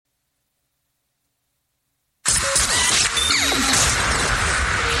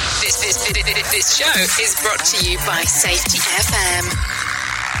This show is brought to you by Safety FM.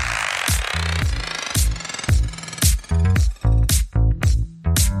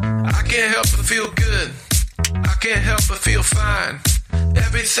 I can't help but feel good. I can't help but feel fine.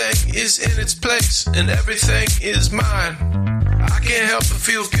 Everything is in its place and everything is mine. I can't help but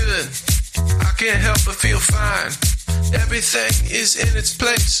feel good. I can't help but feel fine. Everything is in its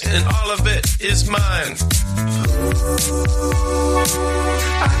place and all of it is mine. Ooh,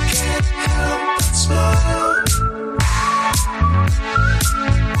 I can't help but smile. Ooh,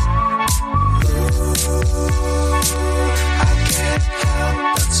 I can't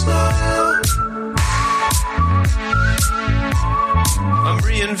help but smile. I'm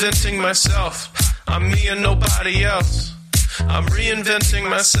reinventing myself. I'm me and nobody else. I'm reinventing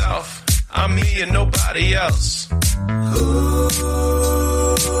myself. I'm me and nobody else. Ooh,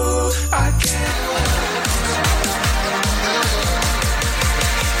 I can't.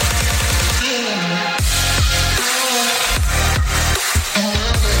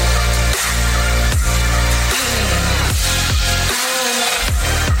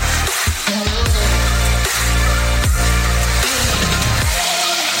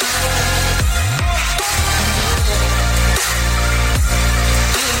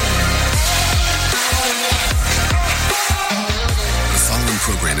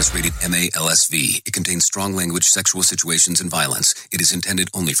 Program is rated MA-LSV. It contains strong language, sexual situations, and violence. It is intended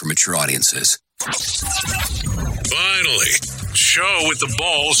only for mature audiences. Finally, show with the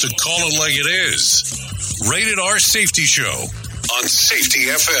balls to call it like it is. Rated R Safety Show on Safety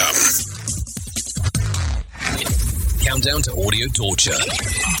FM. Countdown to audio torture.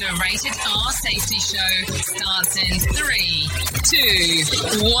 The Rated R Safety Show starts in 3, 2,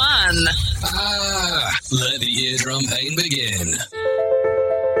 1. Let the eardrum pain begin.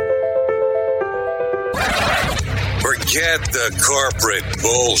 Forget the corporate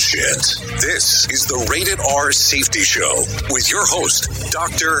bullshit. This is the Rated R Safety Show with your host,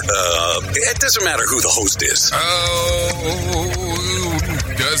 Dr. It doesn't matter who the host is. Oh,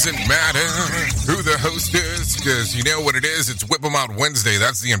 doesn't matter who the host is, because you know what it is. It's Whip 'em Out Wednesday.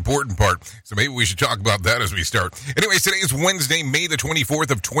 That's the important part. So maybe we should talk about that as we start. Anyways, today is Wednesday, May the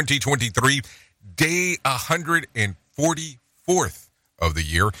 24th of 2023, day 144th. Of the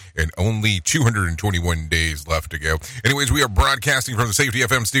year, and only 221 days left to go. Anyways, we are broadcasting from the Safety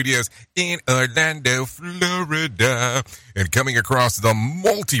FM studios in Orlando, Florida, and coming across the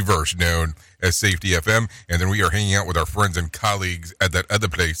multiverse known as Safety FM, and then we are hanging out with our friends and colleagues at that other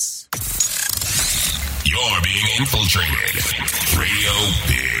place. You're being infiltrated. Radio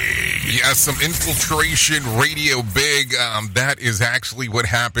Big. Yes, some infiltration, Radio Big. That is actually what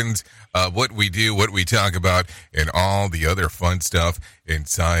happens. What we do, what we talk about, and all the other fun stuff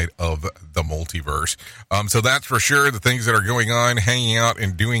inside of the multiverse. So that's for sure, the things that are going on, hanging out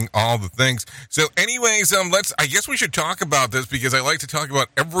and doing all the things. So anyways, I guess we should talk about this because I like to talk about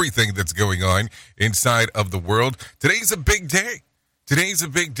everything that's going on inside of the world. Today's a big day. Today's a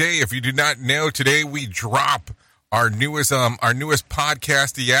big day. If you do not know, today we drop our newest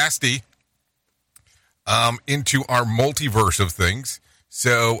podcast, into our multiverse of things.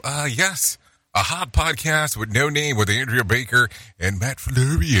 So, yes, a hot podcast with no name with Andrea Baker and Matt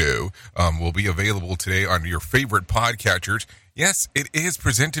Florio will be available today on your favorite podcatchers. Yes, it is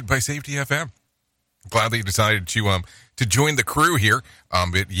presented by Safety FM. Glad that you decided to join the crew here.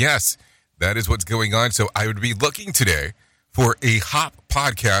 But yes, that is what's going on. So I would be looking today for a hot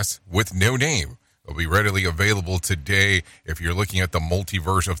podcast with no name. Will be readily available today if you're looking at the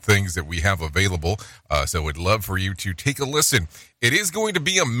multiverse of things that we have available. So would love for you to take a listen. It is going to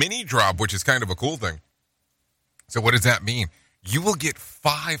be a mini drop, which is kind of a cool thing. So what does that mean? You will get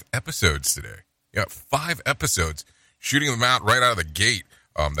 5 episodes today. Yeah, 5 episodes, shooting them out right out of the gate.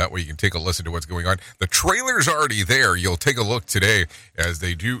 That way you can take a listen to what's going on. The trailer's already there. You'll take a look today as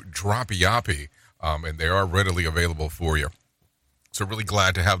they do drop-y-oppy, and they are readily available for you. So really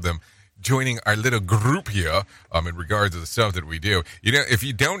glad to have them joining our little group here in regards to the stuff that we do. You know, if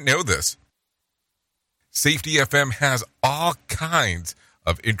you don't know this, Safety FM has all kinds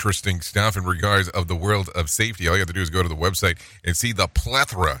of interesting stuff in regards of the world of safety. All you have to do is go to the website and see the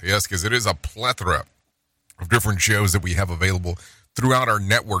plethora, yes, because it is a plethora of different shows that we have available throughout our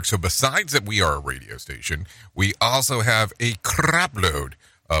network. So besides that we are a radio station, we also have a crap load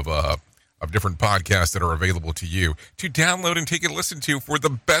of different podcasts that are available to you to download and take a listen to for the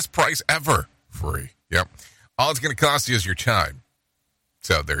best price ever. Free. Yep. All it's going to cost you is your time.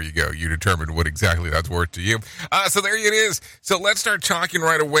 So there you go. You determine what exactly that's worth to you. So there it is. So let's start talking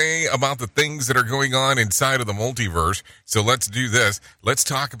right away about the things that are going on inside of the multiverse. So let's do this. Let's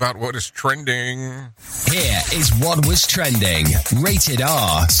talk about what is trending. Here is what was trending. Rated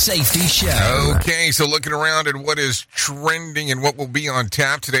R Safety Show. Okay, so looking around at what is trending and what will be on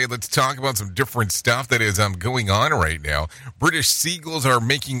tap today, let's talk about some different stuff that is going on right now. British seagulls are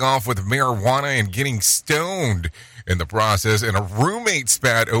making off with marijuana and getting stoned in the process, and a roommate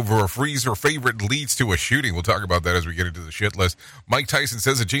spat over a freezer favorite leads to a shooting. We'll talk about that as we get into the shit list. Mike Tyson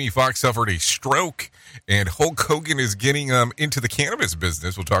says that Jamie Foxx suffered a stroke, and Hulk Hogan is getting into the cannabis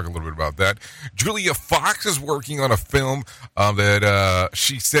business. We'll talk a little bit about that. Julia Fox is working on a film that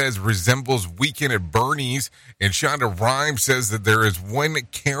she says resembles Weekend at Bernie's, and Shonda Rhimes says that there is one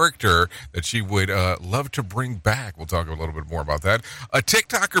character that she would love to bring back. We'll talk a little bit more about that. A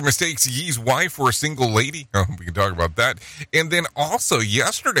TikToker mistakes Yee's wife for a single lady. We can talk about that. And then also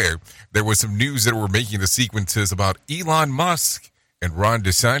yesterday, there was some news that were making the sequences about Elon Musk and Ron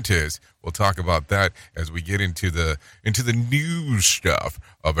DeSantis. We'll talk about that as we get into the news stuff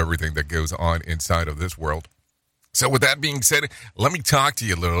of everything that goes on inside of this world. So with that being said, let me talk to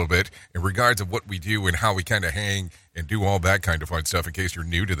you a little bit in regards of what we do and how we kind of hang and do all that kind of fun stuff in case you're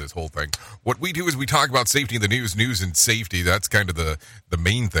new to this whole thing. What we do is we talk about safety in the news and safety. That's kind of the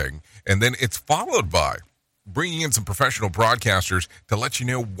main thing. And then it's followed by bringing in some professional broadcasters to let you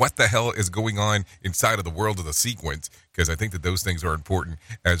know what the hell is going on inside of the world of the sequence, because I think that those things are important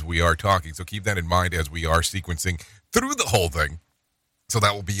as we are talking. So keep that in mind as we are sequencing through the whole thing. So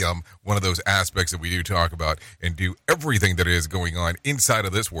that will be one of those aspects that we do talk about and do everything that is going on inside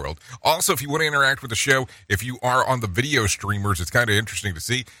of this world. Also, if you want to interact with the show, if you are on the video streamers, it's kind of interesting to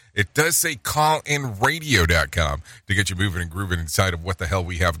see. It does say callinradio.com to get you moving and grooving inside of what the hell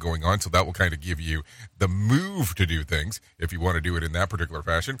we have going on. So that will kind of give you the move to do things if you want to do it in that particular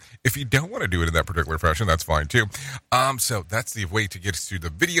fashion. If you don't want to do it in that particular fashion, that's fine too. So that's the way to get to the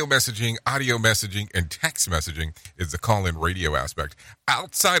video messaging, audio messaging, and text messaging is the call-in radio aspect.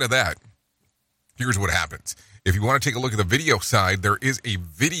 Outside of that, here's what happens. If you want to take a look at the video side, there is a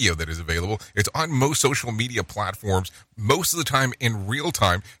video that is available. It's on most social media platforms, most of the time in real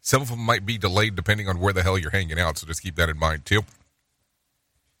time. Some of them might be delayed depending on where the hell you're hanging out, so just keep that in mind too.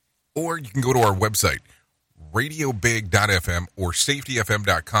 Or you can go to our website, radiobig.fm or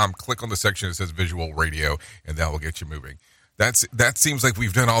safetyfm.com. Click on the section that says visual radio, and that will get you moving. That seems like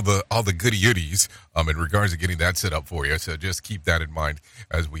we've done all the goody-goodies in regards to getting that set up for you, so just keep that in mind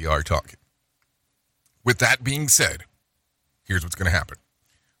as we are talking. With that being said, here's what's going to happen.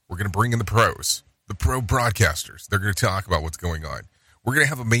 We're going to bring in the pros, the pro broadcasters. They're going to talk about what's going on. We're going to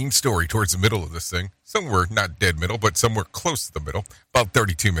have a main story towards the middle of this thing, somewhere not dead middle, but somewhere close to the middle, about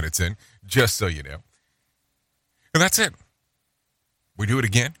 32 minutes in, just so you know. And that's it. We do it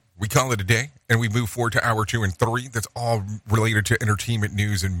again. We call it a day, and we move forward to hour 2 and 3. That's all related to entertainment,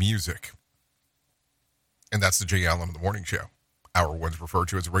 news, and music. And that's the Jay Allen in the Morning Show. Hour 1's referred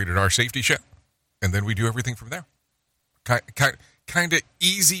to as a Rated R Safety Show. And then we do everything from there. Kind of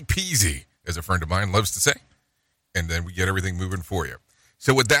easy peasy, as a friend of mine loves to say. And then we get everything moving for you.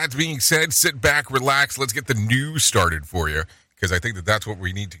 So with that being said, sit back, relax. Let's get the news started for you, because I think that that's what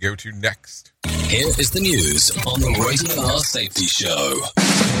we need to go to next. Here is the news on the Rated R Safety Show.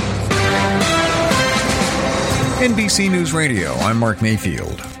 NBC News Radio, I'm Mark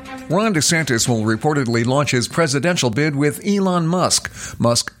Mayfield. Ron DeSantis will reportedly launch his presidential bid with Elon Musk.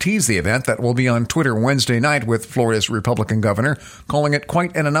 Musk teased the event that will be on Twitter Wednesday night with Florida's Republican governor, calling it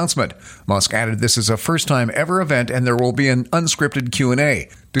quite an announcement. Musk added this is a first-time ever event and there will be an unscripted Q&A.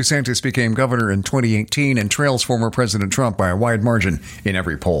 DeSantis became governor in 2018 and trails former President Trump by a wide margin in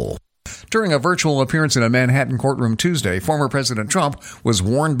every poll. During a virtual appearance in a Manhattan courtroom Tuesday, former President Trump was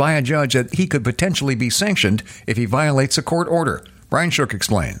warned by a judge that he could potentially be sanctioned if he violates a court order. Brian Shook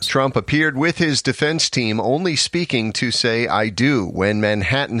explains. Trump appeared with his defense team only speaking to say, "I do," when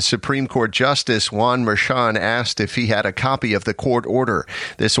Manhattan Supreme Court Justice Juan Merchan asked if he had a copy of the court order.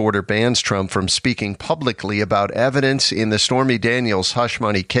 This order bans Trump from speaking publicly about evidence in the Stormy Daniels hush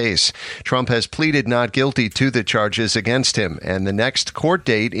money case. Trump has pleaded not guilty to the charges against him, and the next court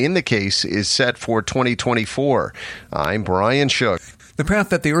date in the case is set for 2024. I'm Brian Shook. The path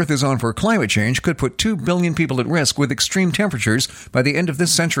that the Earth is on for climate change could put 2 billion people at risk with extreme temperatures by the end of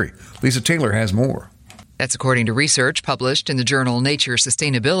this century. Lisa Taylor has more. That's according to research published in the journal Nature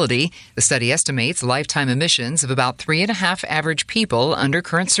Sustainability. The study estimates lifetime emissions of about 3.5 average people under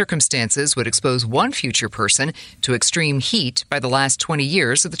current circumstances would expose one future person to extreme heat by the last 20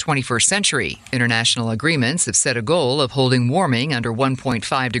 years of the 21st century. International agreements have set a goal of holding warming under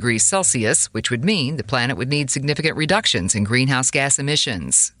 1.5 degrees Celsius, which would mean the planet would need significant reductions in greenhouse gas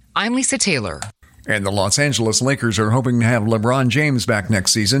emissions. I'm Lisa Taylor. And the Los Angeles Lakers are hoping to have LeBron James back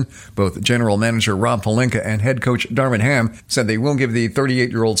next season. Both general manager Rob Pelinka and head coach Darvin Ham said they will give the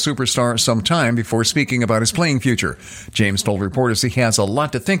 38-year-old superstar some time before speaking about his playing future. James told reporters he has a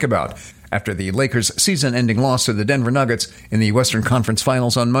lot to think about after the Lakers' season-ending loss to the Denver Nuggets in the Western Conference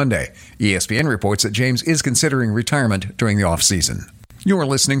Finals on Monday. ESPN reports that James is considering retirement during the offseason. You're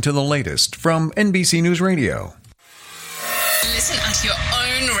listening to the latest from NBC News Radio. Listen at your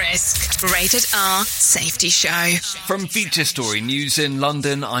own risk. Rated R Safety Show. From Feature Story News in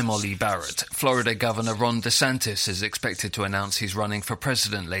London, I'm Ollie Barrett. Florida Governor Ron DeSantis is expected to announce he's running for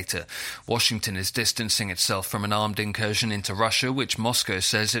president later. Washington is distancing itself from an armed incursion into Russia, which Moscow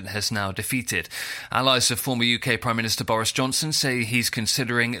says it has now defeated. Allies of former UK Prime Minister Boris Johnson say he's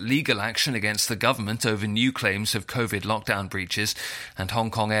considering legal action against the government over new claims of COVID lockdown breaches. And Hong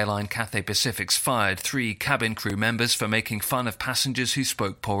Kong airline Cathay Pacific's fired 3 cabin crew members for making fun of passengers who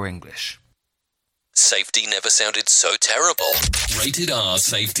spoke poor English. Safety never sounded so terrible. Rated R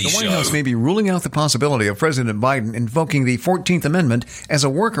Safety Show. The White House may be ruling out the possibility of President Biden invoking the 14th Amendment as a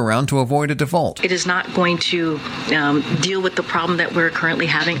workaround to avoid a default. It is not going to deal with the problem that we're currently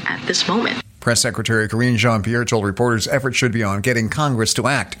having at this moment. Press Secretary Karine Jean-Pierre told reporters efforts should be on getting Congress to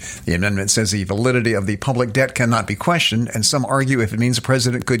act. The amendment says the validity of the public debt cannot be questioned, and some argue if it means the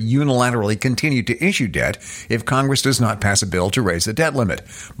president could unilaterally continue to issue debt if Congress does not pass a bill to raise the debt limit.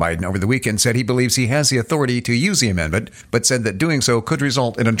 Biden over the weekend said he believes he has the authority to use the amendment, but said that doing so could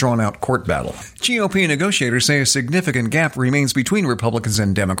result in a drawn-out court battle. GOP negotiators say a significant gap remains between Republicans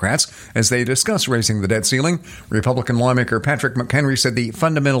and Democrats as they discuss raising the debt ceiling. Republican lawmaker Patrick McHenry said the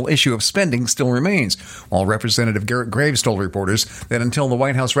fundamental issue of spending still remains, while Representative Garrett Graves told reporters that until the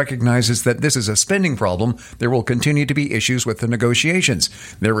White House recognizes that this is a spending problem, there will continue to be issues with the negotiations.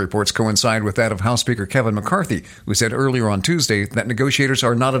 Their reports coincide with that of House Speaker Kevin McCarthy, who said earlier on Tuesday that negotiators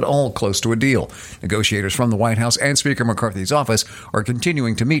are not at all close to a deal. Negotiators from the White House and Speaker McCarthy's office are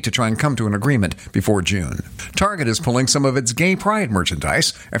continuing to meet to try and come to an agreement before June. Target is pulling some of its gay pride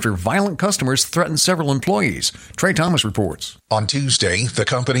merchandise after violent customers threatened several employees. Trey Thomas reports. On Tuesday, the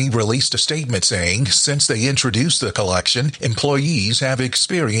company released a statement saying since they introduced the collection, employees have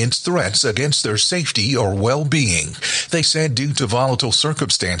experienced threats against their safety or well-being. They said due to volatile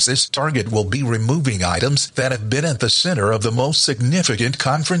circumstances, Target will be removing items that have been at the center of the most significant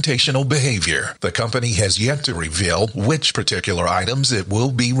confrontational behavior. The company has yet to reveal which particular items it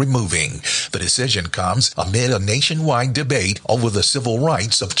will be removing. The decision comes amid a nationwide debate over the civil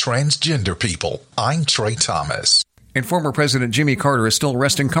rights of transgender people. I'm Trey Thomas. And former President Jimmy Carter is still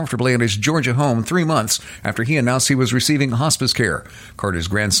resting comfortably at his Georgia home 3 months after he announced he was receiving hospice care. Carter's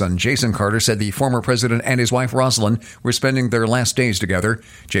grandson, Jason Carter, said the former president and his wife, Rosalind, were spending their last days together.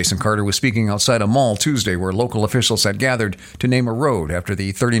 Jason Carter was speaking outside a mall Tuesday where local officials had gathered to name a road after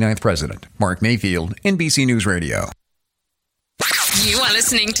the 39th president. Mark Mayfield, NBC News Radio. You are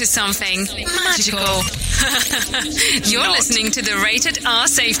listening to something magical. You're listening to the Rated R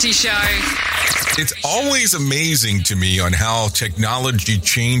Safety Show. It's always amazing to me on how technology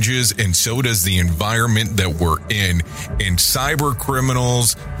changes, and so does the environment that we're in. And cyber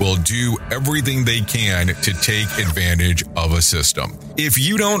criminals will do everything they can to take advantage of a system. If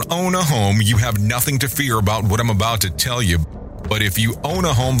you don't own a home, you have nothing to fear about what I'm about to tell you. But if you own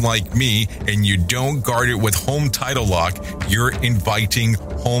a home like me and you don't guard it with home title lock, you're inviting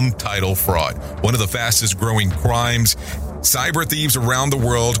home title fraud. One of the fastest growing crimes. Cyber thieves around the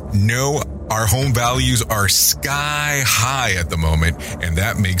world know our home values are sky high at the moment, and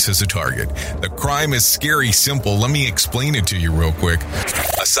that makes us a target. The crime is scary simple. Let me explain it to you real quick.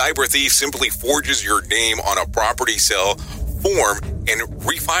 A cyber thief simply forges your name on a property sale form and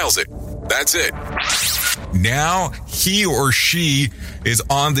refiles it. That's it. Now he or she is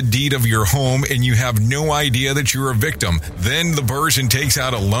on the deed of your home and you have no idea that you're a victim. Then the person takes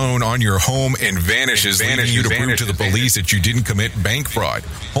out a loan on your home and vanishes, leaving you to prove to the police that you didn't commit bank fraud.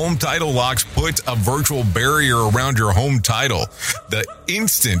 Home Title Locks puts a virtual barrier around your home title. The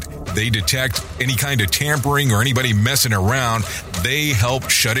instant they detect any kind of tampering or anybody messing around, they help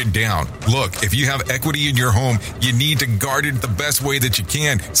shut it down. Look, if you have equity in your home, you need to guard it the best way that you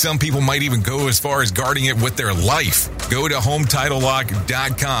can. Some people might even go as far as guarding it with with their life. Go to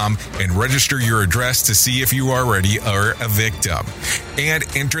HometitleLock.com and register your address to see if you already are a victim. And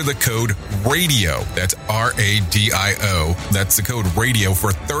enter the code RADIO. That's RADIO. That's the code RADIO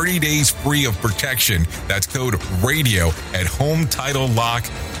for 30 days free of protection. That's code RADIO at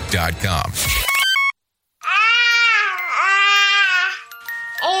HometitleLock.com.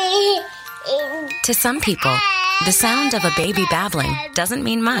 To some people, the sound of a baby babbling doesn't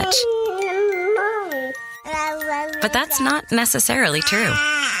mean much. But that's not necessarily true.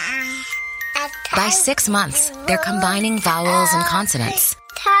 By 6 months, they're combining vowels and consonants.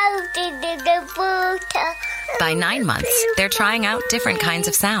 By 9 months, they're trying out different kinds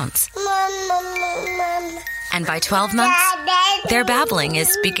of sounds. And by 12 months, their babbling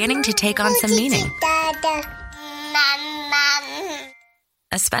is beginning to take on some meaning.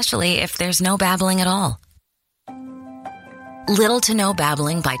 Especially if there's no babbling at all. Little to no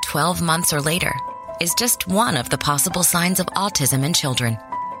babbling by 12 months or later is just one of the possible signs of autism in children.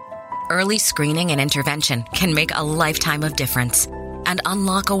 Early screening and intervention can make a lifetime of difference and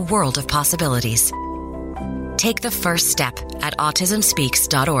unlock a world of possibilities. Take the first step at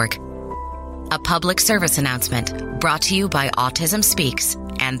autismspeaks.org. A public service announcement brought to you by Autism Speaks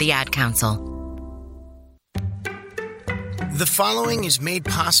and the Ad Council. The following is made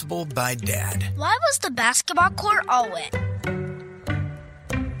possible by Dad. Why was the basketball court all wet?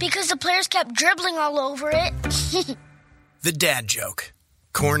 Because the players kept dribbling all over it. The dad joke.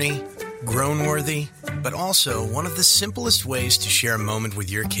 Corny, groan-worthy, but also one of the simplest ways to share a moment with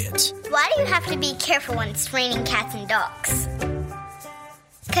your kids. Why do you have to be careful when it's raining cats and dogs?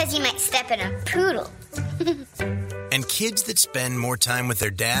 Because you might step in a poodle. And kids that spend more time with their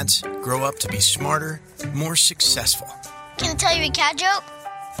dads grow up to be smarter, more successful. Can I tell you a cat joke?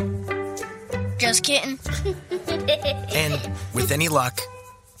 Just kidding. And with any luck,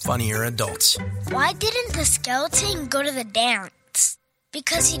 funnier adults. Why didn't the skeleton go to the dance?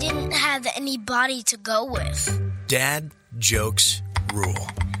 Because he didn't have anybody to go with. Dad jokes rule.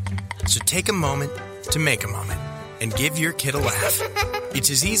 So take a moment to make a moment and give your kid a laugh. It's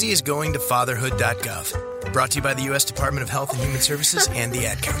as easy as going to fatherhood.gov. Brought to you by the U.S. Department of Health and Human Services and the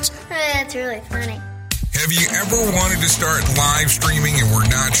Ad Council. That's really funny. Have you ever wanted to start live streaming and were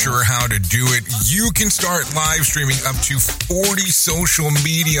not sure how to do it? You can start live streaming up to 40 social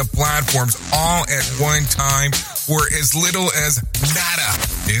media platforms all at one time for as little as nada.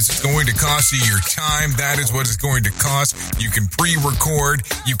 It's going to cost you your time. That is what it's going to cost. You can pre-record,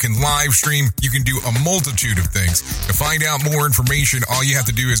 you can live stream, you can do a multitude of things. To find out more information, all you have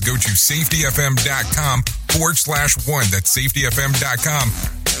to do is go to safetyfm.com/one. That's safetyfm.com,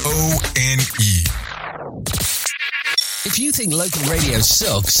 ONE. If you think local radio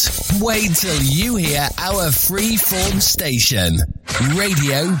sucks, wait till you hear our free-form station,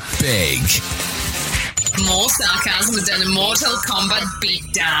 Radio Big. More sarcasm than a Mortal Kombat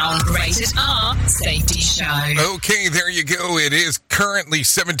beatdown. Rated R Safety Show. Okay, there you go. It is currently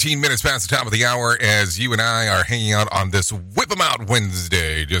 17 minutes past the top of the hour as you and I are hanging out on this Whip 'em Out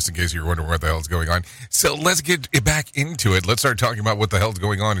Wednesday, just in case you're wondering what the hell's going on. So let's get back into it. Let's start talking about what the hell's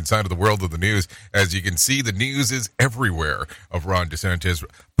going on inside of the world of the news. As you can see, the news is everywhere of Ron DeSantis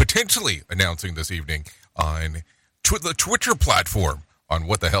potentially announcing this evening on the Twitter platform on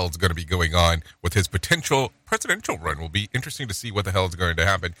what the hell is going to be going on with his potential presidential run. Will be interesting to see what the hell is going to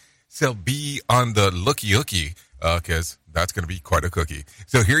happen. So be on the looky, because that's going to be quite a cookie.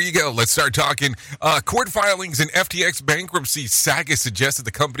 So here you go. Let's start talking. Court filings and FTX bankruptcy saga suggests that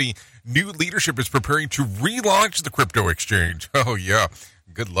the company new leadership is preparing to relaunch the crypto exchange. Oh, yeah.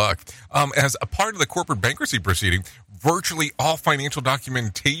 Good luck. As a part of the corporate bankruptcy proceeding, virtually all financial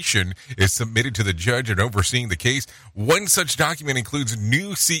documentation is submitted to the judge and overseeing the case. One such document includes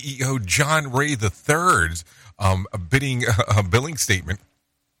new CEO John Ray III's billing statement,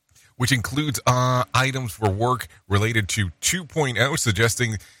 which includes items for work related to 2.0,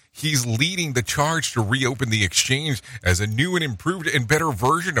 suggesting he's leading the charge to reopen the exchange as a new and improved and better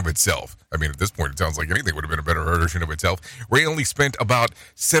version of itself. I mean, at this point, it sounds like anything would have been a better version of itself. Ray only spent about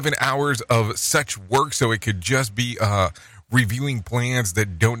 7 hours of such work, so it could just be reviewing plans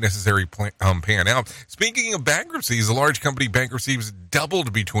that don't necessarily pan out. Speaking of bankruptcies, the large company bankruptcies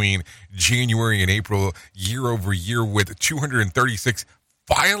doubled between January and April year over year, with 236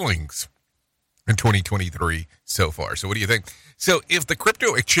 filings in 2023 so far. So what do you think? So if the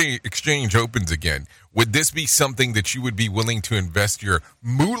crypto exchange opens again, would this be something that you would be willing to invest your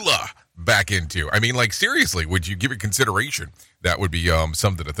moolah back into? I mean, like, seriously, would you give it consideration? That would be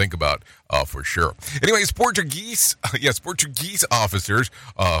something to think about for sure. Anyways, Portuguese officers,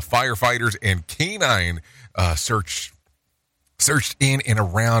 firefighters, and canine search searched in and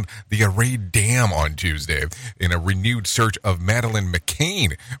around the Array Dam on Tuesday in a renewed search of Madeleine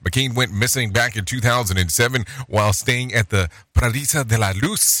McCain. McCain went missing back in 2007 while staying at the Praia de la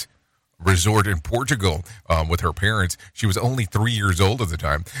Luz resort in Portugal with her parents. She was only 3 years old at the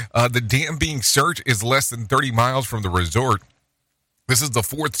time. The dam being searched is less than 30 miles from the resort. This is the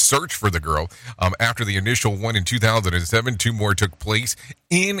fourth search for the girl. After the initial one in 2007, two more took place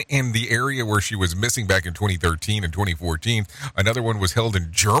in the area where she was missing back in 2013 and 2014. Another one was held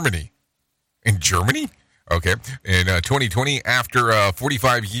in Germany. In Germany? Okay. In 2020, after a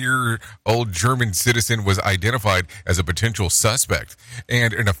 45-year-old German citizen was identified as a potential suspect.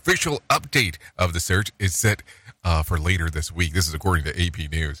 And an official update of the search is set for later this week. This is according to AP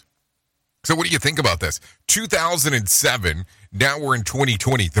News. So what do you think about this? 2007, now we're in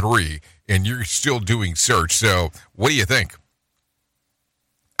 2023, and you're still doing search. So what do you think?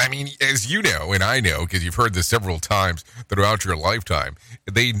 I mean, as you know, and I know, because you've heard this several times throughout your lifetime,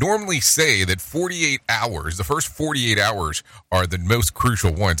 they normally say that 48 hours, the first 48 hours are the most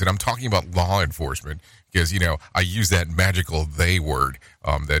crucial ones. And I'm talking about law enforcement because, you know, I use that magical they word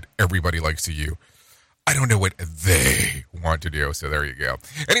that everybody likes to use. I don't know what they want to do, so there you go.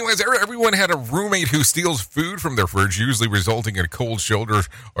 Anyways, everyone had a roommate who steals food from their fridge, usually resulting in cold shoulders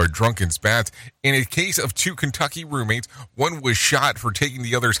or drunken spats. In a case of two Kentucky roommates, one was shot for taking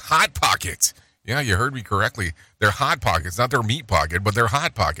the other's Hot Pockets. Yeah, you heard me correctly. They're Hot Pockets, not their meat pocket, but their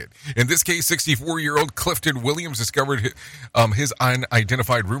Hot Pocket. In this case, 64-year-old Clifton Williams discovered his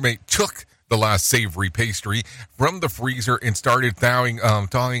unidentified roommate took the last savory pastry from the freezer and started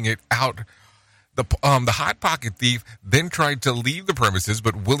thawing it out. The Hot Pocket thief then tried to leave the premises,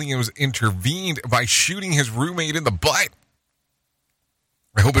 but Williams intervened by shooting his roommate in the butt.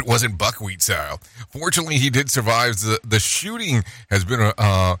 I hope it wasn't buckwheat style. Fortunately, he did survive. The shooter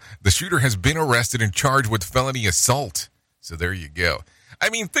has been arrested and charged with felony assault. So there you go.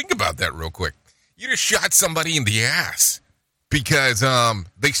 I mean, think about that real quick. You just shot somebody in the ass because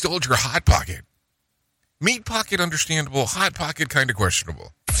they stole your Hot Pocket. Meat Pocket, understandable. Hot Pocket, kind of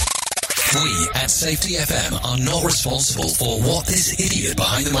questionable. We at Safety FM are not responsible for what this idiot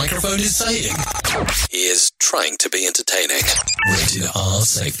behind the microphone is saying. He is trying to be entertaining. Rated R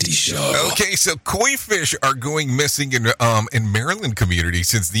Safety Show. Okay, so koi fish are going missing in Maryland community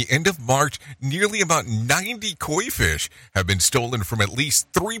since the end of March. Nearly about 90 koi fish have been stolen from at least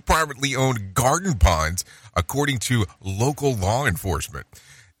 3 privately owned garden ponds, according to local law enforcement.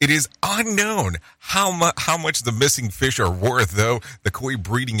 It is unknown how much the missing fish are worth, though the koi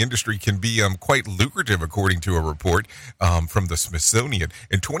breeding industry can be quite lucrative, according to a report from the Smithsonian.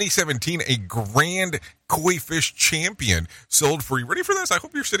 In 2017, a grand koi fish champion sold for, you ready for this? I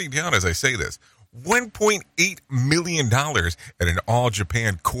hope you're sitting down as I say this, $1.8 million at an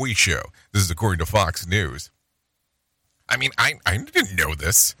all-Japan koi show. This is according to Fox News. I mean, I didn't know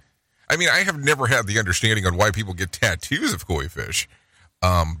this. I mean, I have never had the understanding on why people get tattoos of koi fish.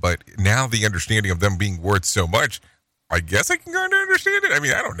 But now the understanding of them being worth so much, I guess I can kind of understand it. I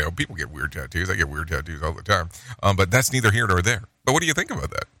mean, I don't know. People get weird tattoos. I get weird tattoos all the time. But that's neither here nor there. But what do you think about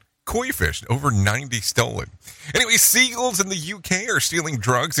that? Koi fish, over 90 stolen. Anyway, seagulls in the UK are stealing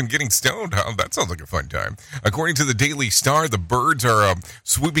drugs and getting stoned. That sounds like a fun time. According to the Daily Star, the birds are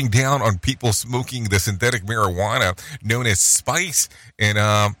swooping down on people smoking the synthetic marijuana known as spice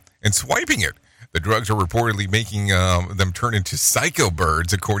and swiping it. The drugs are reportedly making them turn into psycho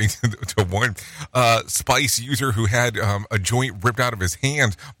birds, according to one spice user who had a joint ripped out of his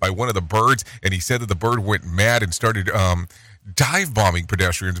hand by one of the birds, and he said that the bird went mad and started dive bombing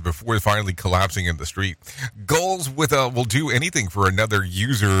pedestrians before finally collapsing in the street. Gulls will do anything for another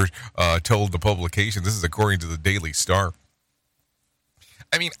user, told the publication. This is according to the Daily Star.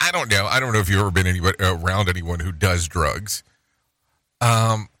 I mean, I don't know. I don't know if you've ever been around anyone who does drugs.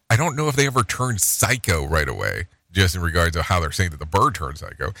 I don't know if they ever turn psycho right away, just in regards to how they're saying that the bird turns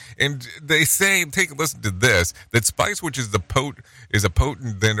psycho. And they say, take a listen to this, that spice, which is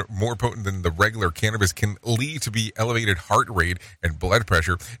more potent than the regular cannabis, can lead to be elevated heart rate and blood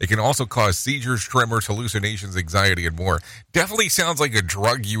pressure. It can also cause seizures, tremors, hallucinations, anxiety, and more. Definitely sounds like a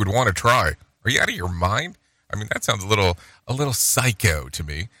drug you would want to try. Are you out of your mind? I mean, that sounds a little psycho to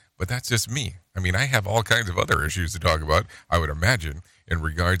me, but that's just me. I mean, I have all kinds of other issues to talk about, I would imagine, in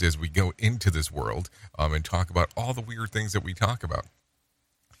regards as we go into this world and talk about all the weird things that we talk about.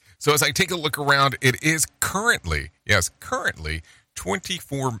 So as I take a look around, it is currently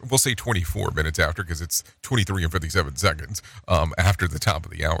 24 minutes after, because it's 23 and 57 seconds after the top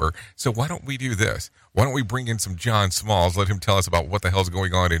of the hour. So why don't we do this? Why don't we bring in some John Smalls, let him tell us about what the hell's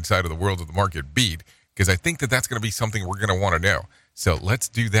going on inside of the world of the market beat, because I think that that's going to be something we're going to want to know. So let's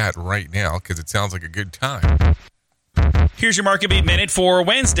do that right now, because it sounds like a good time. Here's your Market Beat Minute for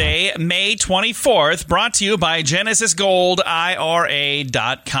Wednesday, May 24th, brought to you by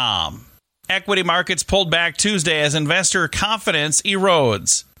GenesisGoldIRA.com. Equity markets pulled back Tuesday as investor confidence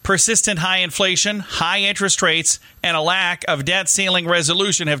erodes. Persistent high inflation, high interest rates, and a lack of debt ceiling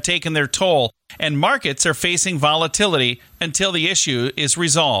resolution have taken their toll, and markets are facing volatility until the issue is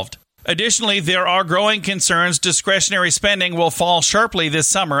resolved. Additionally, there are growing concerns discretionary spending will fall sharply this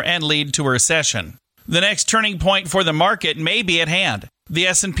summer and lead to a recession. The next turning point for the market may be at hand. The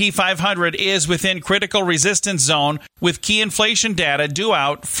S&P 500 is within critical resistance zone with key inflation data due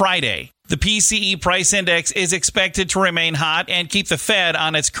out Friday. The PCE price index is expected to remain hot and keep the Fed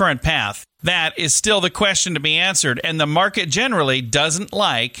on its current path. That is still the question to be answered, and the market generally doesn't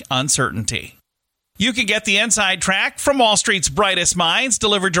like uncertainty. You can get the inside track from Wall Street's brightest minds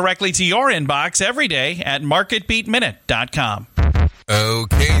delivered directly to your inbox every day at MarketBeatMinute.com.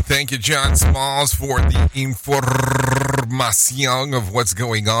 Okay, thank you, John Smalls, for the information of what's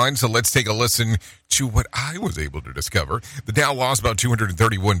going on. So let's take a listen to what I was able to discover. The Dow lost about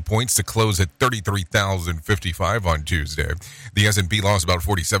 231 points to close at 33,055 on Tuesday. The S&P lost about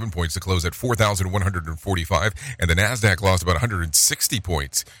 47 points to close at 4,145, and the Nasdaq lost about 160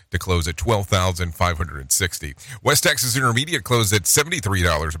 points to close at 12,560. West Texas Intermediate closed at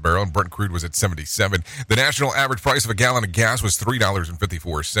 $73 a barrel, and Brent crude was at 77. The national average price of a gallon of gas was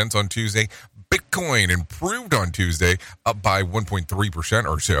 $3.54 on Tuesday. Bitcoin improved on Tuesday, up by 1.3%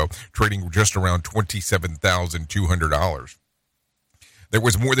 or so, trading just around $27,200. There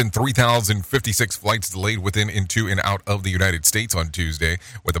was more than 3,056 flights delayed within, into, and out of the United States on Tuesday,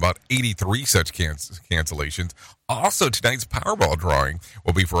 with about 83 such cancellations. Also, tonight's Powerball drawing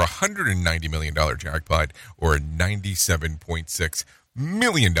will be for a $190 million jackpot or a $97.6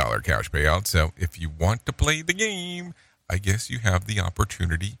 million cash payout. So if you want to play the game, I guess you have the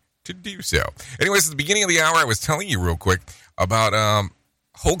opportunity to do so. Anyways, at the beginning of the hour, I was telling you real quick about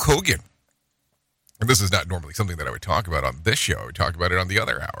Hulk Hogan. And this is not normally something that I would talk about on this show. I would talk about it on the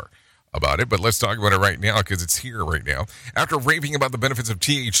other hour about it, but let's talk about it right now because it's here right now. After raving about the benefits of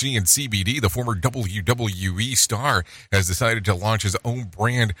THC and CBD, the former WWE star has decided to launch his own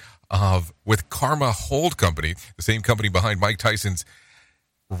brand with Karma Hold Company, the same company behind Mike Tyson's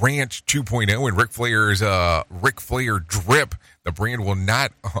Ranch 2.0 and Ric Flair Drip. The brand will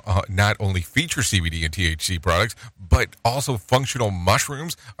not only feature CBD and THC products, but also functional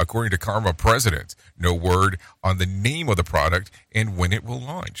mushrooms, according to Karma presidents. No word on the name of the product and when it will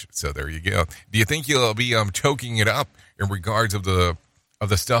launch. So there you go. Do you think you'll be choking it up in regards of the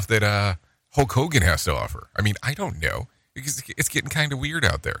stuff that Hulk Hogan has to offer? I mean, I don't know. It's getting kind of weird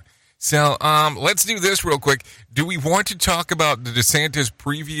out there. So let's do this real quick. Do we want to talk about the DeSantis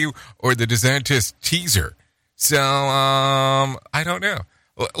preview or the DeSantis teaser? So I don't know.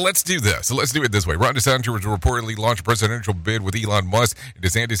 Let's do this. Let's do it this way. Ron DeSantis was reportedly launched a presidential bid with Elon Musk.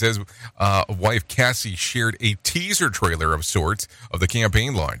 DeSantis says wife Cassie shared a teaser trailer of sorts of the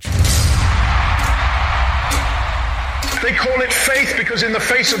campaign launch. They call it faith because in the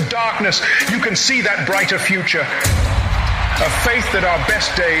face of darkness, you can see that brighter future. A faith that our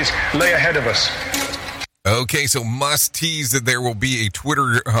best days lay ahead of us. Okay, so Musk teased that there will be a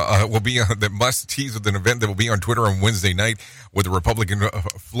Twitter, Musk teased with an event that will be on Twitter on Wednesday night with the Republican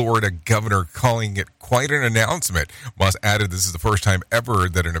Florida governor calling it quite an announcement. Musk added this is the first time ever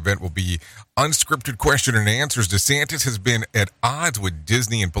that an event will be unscripted question and answers. DeSantis has been at odds with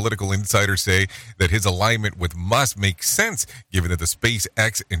Disney, and political insiders say that his alignment with Musk makes sense given that the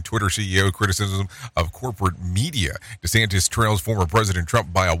SpaceX and Twitter CEO criticism of corporate media. DeSantis trails former President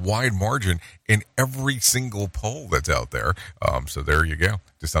Trump by a wide margin in every single poll that's out there. So there you go.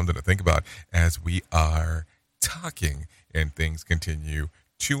 Just something to think about as we are talking and things continue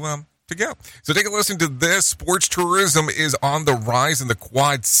to go. So take a listen to this. Sports tourism is on the rise in the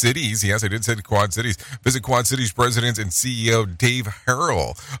Quad Cities. Yes, I did say the Quad Cities. Visit Quad Cities President and CEO Dave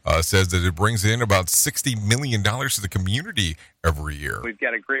Harrell says that it brings in about $60 million to the community every year. We've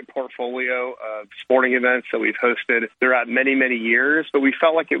got a great portfolio of sporting events that we've hosted throughout many, many years, but we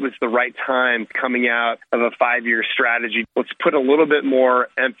felt like it was the right time coming out of a 5-year strategy. Let's put a little bit more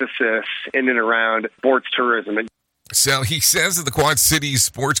emphasis in and around sports tourism. So he says that the Quad Cities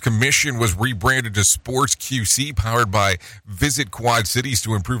Sports Commission was rebranded to Sports QC, powered by Visit Quad Cities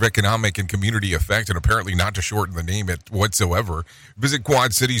to improve economic and community effect, and apparently not to shorten the name whatsoever. Visit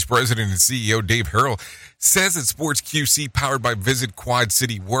Quad Cities President and CEO Dave Harrell says that Sports QC, powered by Visit Quad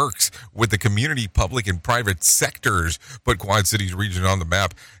City, works with the community, public, and private sectors, put Quad Cities region on the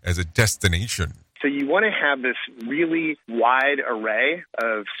map as a destination. So you want to have this really wide array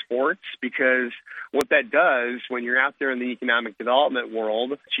of sports, because what that does when you're out there in the economic development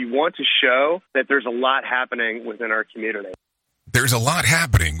world, you want to show that there's a lot happening within our community. There's a lot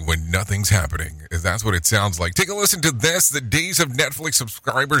happening when nothing's happening. That's what it sounds like. Take a listen to this. The days of Netflix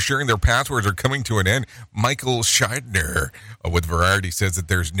subscribers sharing their passwords are coming to an end. Michael Scheidner with Variety says that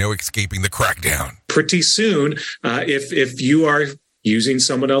there's no escaping the crackdown. Pretty soon, if you are using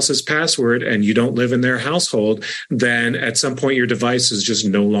someone else's password and you don't live in their household, then at some point your device is just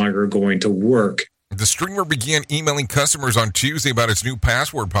no longer going to work. The streamer began emailing customers on Tuesday about its new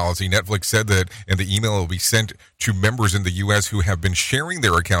password policy. Netflix said that, and the email will be sent to members in the U.S. who have been sharing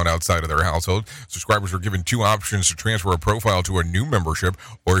their account outside of their household. Subscribers were given two options to transfer a profile to a new membership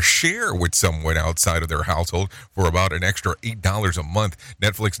or share with someone outside of their household for about an extra $8 a month.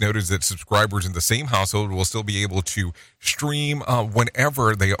 Netflix noted that subscribers in the same household will still be able to stream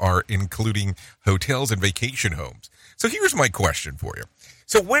whenever they are, including hotels and vacation homes. So here's my question for you.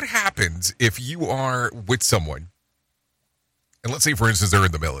 So what happens if you are with someone, and let's say, for instance, they're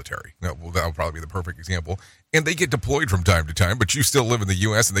in the military. Now, well, that would probably be the perfect example. And they get deployed from time to time, but you still live in the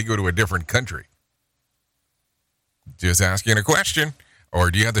U.S. and they go to a different country. Just asking a question.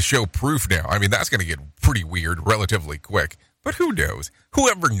 Or do you have to show proof now? I mean, that's going to get pretty weird relatively quick. But who knows?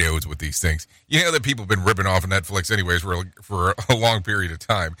 Whoever knows with these things. You know that people have been ripping off Netflix anyways for a long period of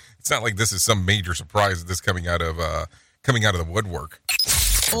time. It's not like this is some major surprise that's coming out of the woodwork.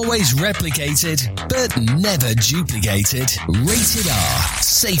 Always replicated, but never duplicated. Rated R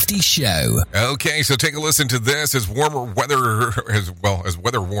Safety Show. Okay, so take a listen to this as weather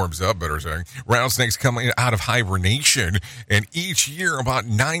warms up, better saying. Rattlesnakes coming out of hibernation, and each year about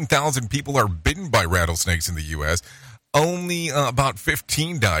 9,000 people are bitten by rattlesnakes in the U.S. Only about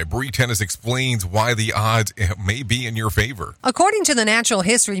 15 die. Bree Tennis explains why the odds may be in your favor. According to the Natural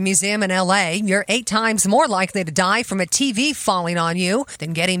History Museum in L.A., you're 8 times more likely to die from a TV falling on you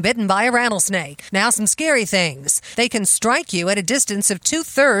than getting bitten by a rattlesnake. Now, some scary things. They can strike you at a distance of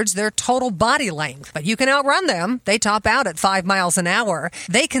 2/3 their total body length, but you can outrun them. They top out at 5 miles an hour.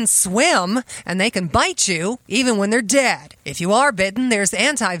 They can swim, and they can bite you even when they're dead. If you are bitten, there's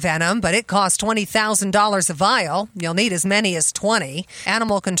anti-venom, but it costs $20,000 a vial. You'll need as many as 20.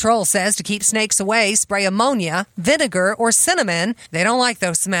 Animal Control says to keep snakes away, spray ammonia, vinegar, or cinnamon. They don't like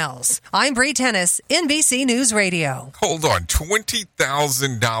those smells. I'm Bree Tennis, NBC News Radio. Hold on,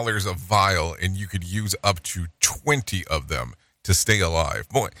 $20,000 a vial, and you could use up to 20 of them to stay alive.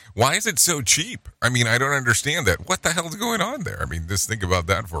 Boy, why is it so cheap? I mean, I don't understand that. What the hell's going on there? I mean, just think about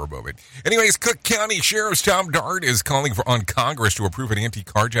that for a moment. Anyways, Cook County Sheriff's Tom Dart is calling on Congress to approve an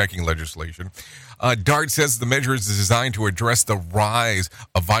anti-carjacking legislation. Dart says the measure is designed to address the rise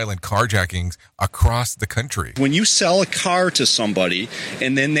of violent carjackings across the country. When you sell a car to somebody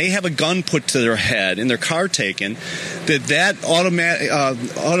and then they have a gun put to their head and their car taken, that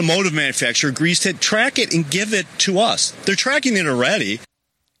automotive manufacturer agrees to track it and give it to us. They're tracking it already.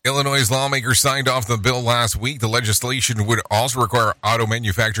 Illinois lawmakers signed off the bill last week. The legislation would also require auto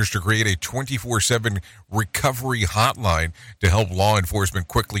manufacturers to create a 24/7 recovery hotline to help law enforcement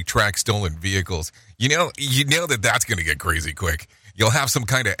quickly track stolen vehicles. You know that that's going to get crazy quick. You'll have some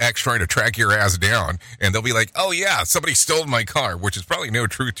kind of X trying to track your ass down, and they'll be like, oh yeah, somebody stole my car, which is probably no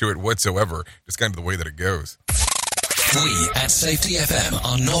truth to it whatsoever. Just kind of the way that it goes. We at Safety FM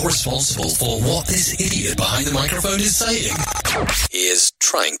are not responsible for what this idiot behind the microphone is saying. He is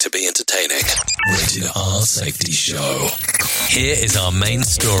trying to be entertaining. Rated R Safety Show. Here is our main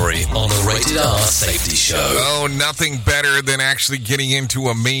story on the Rated R Safety Show. Oh, nothing better than actually getting into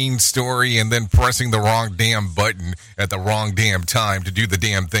a main story and then pressing the wrong damn button at the wrong damn time to do the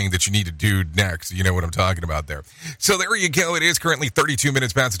damn thing that you need to do next. You know what I'm talking about there. So there you go. It is currently 32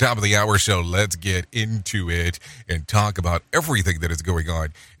 minutes past the top of the hour, so let's get into it and talk about everything that is going on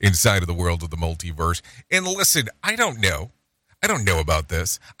inside of the world of the multiverse. And listen, I don't know about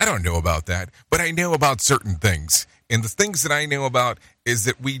this. I don't know about that, but I know about certain things. And the things that I know about is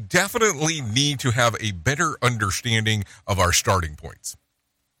that we definitely need to have a better understanding of our starting points.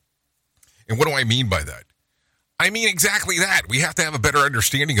 And what do I mean by that? I mean exactly that. We have to have a better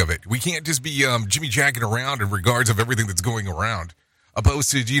understanding of it. We can't just be jimmy-jacking around in regards of everything that's going around.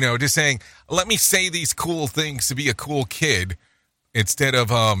 Opposed to, just saying, let me say these cool things to be a cool kid instead of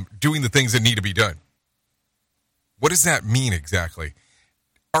doing the things that need to be done. What does that mean exactly?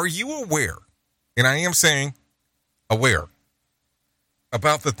 Are you aware, and I am saying aware,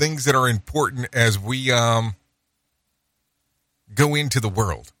 about the things that are important as we go into the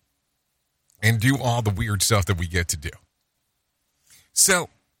world and do all the weird stuff that we get to do? So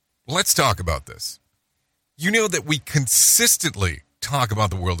let's talk about this. You know that we consistently talk about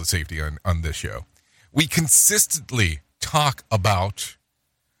the world of safety on this show. We consistently talk about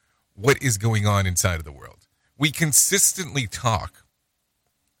what is going on inside of the world. We consistently talk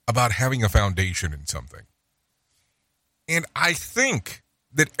about having a foundation in something. And I think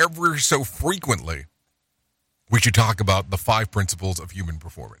that ever so frequently, we should talk about the 5 principles of human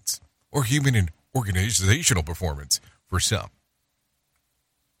performance, or human and organizational performance for some.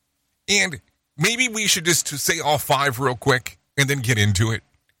 And maybe we should just say all 5 real quick and then get into it.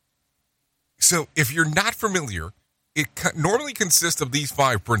 So if you're not familiar, it normally consists of these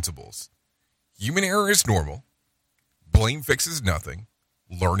 5 principles. Human error is normal. Blame fixes nothing.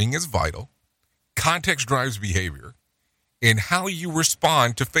 Learning is vital. Context drives behavior. And how you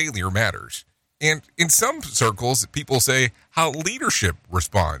respond to failure matters. And in some circles, people say how leadership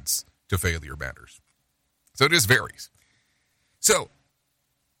responds to failure matters. So it just varies. So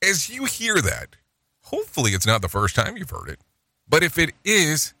as you hear that, hopefully it's not the first time you've heard it. But if it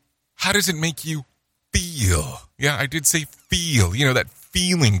is, how does it make you feel? Yeah, I did say feel, that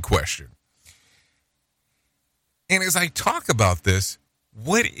feeling question. And as I talk about this,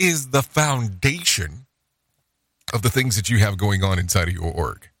 what is the foundation of the things that you have going on inside of your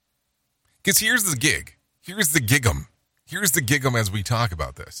org? Because here's the gig. Here's the gig'em. Here's the gig'em as we talk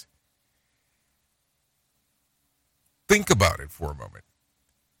about this. Think about it for a moment.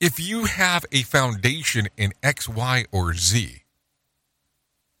 If you have a foundation in X, Y, or Z,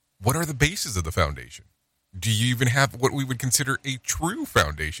 what are the bases of the foundation? Do you even have what we would consider a true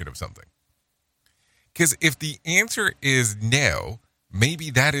foundation of something? Because if the answer is no,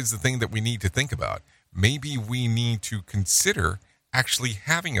 maybe that is the thing that we need to think about. Maybe we need to consider actually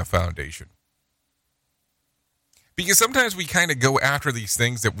having a foundation. Because sometimes we kind of go after these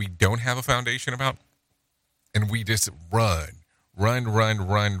things that we don't have a foundation about, and we just run,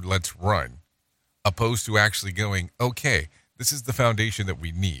 let's run, opposed to actually going, okay, this is the foundation that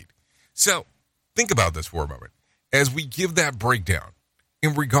we need. So think about this for a moment as we give that breakdown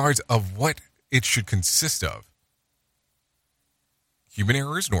in regards of what it should consist of. Human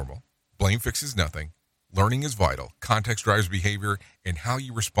error is normal. Blame fixes nothing. Learning is vital. Context drives behavior, and how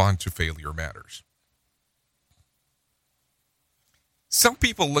you respond to failure matters. Some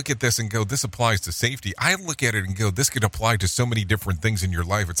people look at this and go, this applies to safety. I look at it and go, this could apply to so many different things in your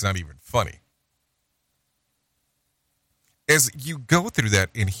life, it's not even funny. As you go through that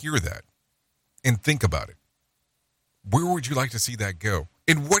and hear that and think about it, where would you like to see that go?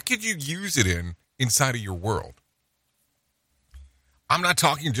 And what could you use it in inside of your world? I'm not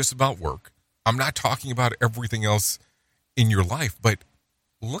talking just about work. I'm not talking about everything else in your life, but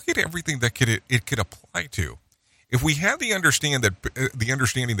look at everything that it could apply to. If we have the understanding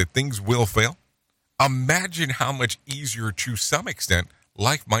that things will fail, imagine how much easier, to some extent,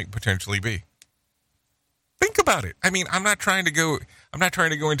 life might potentially be. Think about it. I mean, I'm not trying to go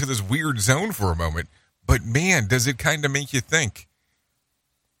into this weird zone for a moment, but man, does it kind of make you think.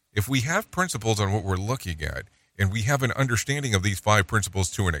 If we have principles on what we're looking at, and we have an understanding of these 5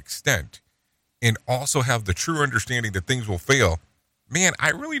 principles to an extent, and also have the true understanding that things will fail, man,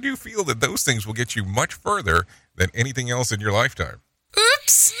 I really do feel that those things will get you much further than anything else in your lifetime.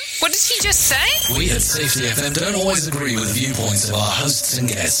 Oops! What did he just say? We at Safety FM don't always agree with the viewpoints of our hosts and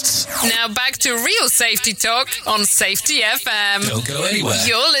guests. Now back to real safety talk on Safety FM. Don't go anywhere.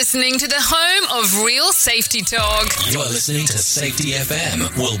 You're listening to the home of real safety talk. You are listening to Safety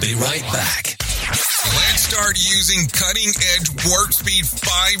FM. We'll be right back. Let's start using cutting-edge warp speed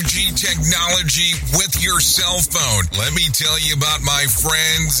 5G technology with your cell phone. Let me tell you about my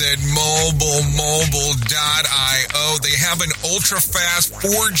friends at mobile.io. They have an ultra-fast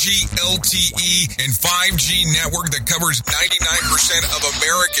 4G LTE and 5G network that covers 99% of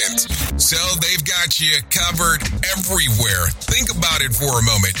Americans. So they've got you covered everywhere. Think about it for a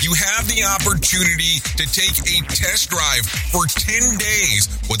moment. You have the opportunity to take a test drive for 10 days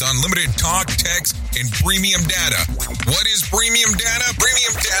with unlimited talk, text, and premium data. What is premium data?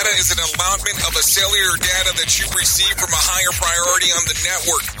 Premium data is an allotment of a cellular data that you receive from a higher priority on the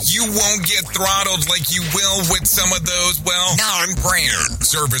network. You won't get throttled like you will with some of those, non-brand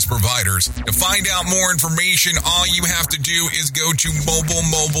service providers. To find out more information, all you have to do is go to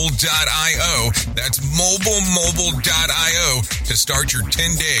mobile.io. That's mobile.io to start your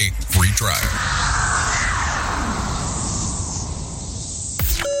 10-day free trial.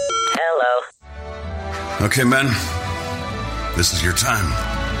 Hello. Okay, men, this is your time.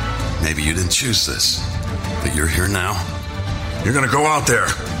 Maybe you didn't choose this, but you're here now. You're going to go out there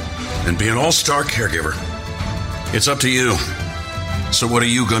and be an all-star caregiver. It's up to you. So what are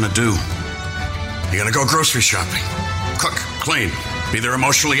you going to do? You're going to go grocery shopping, cook, clean, be there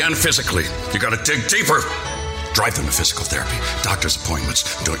emotionally and physically. You got to dig deeper. Drive them to physical therapy, doctor's appointments.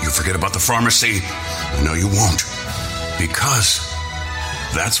 Don't you forget about the pharmacy. I know you won't. Because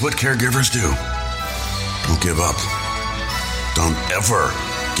that's what caregivers do. Don't give up. Don't ever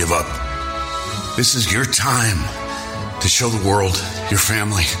give up. This is your time to show the world, your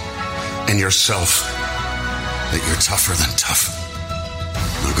family, and yourself that you're tougher than tough.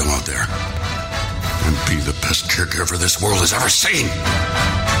 Now go out there and be the best caregiver this world has ever seen.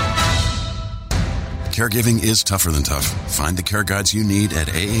 Caregiving is tougher than tough. Find the care guides you need at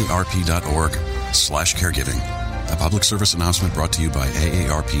aarp.org/caregiving. A public service announcement brought to you by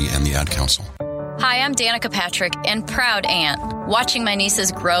AARP and the Ad Council. Hi, I'm Danica Patrick and proud aunt. Watching my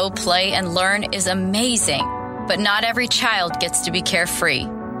nieces grow, play, and learn is amazing. But not every child gets to be carefree.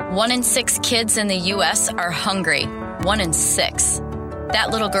 1 in 6 kids in the U.S. are hungry. 1 in 6. That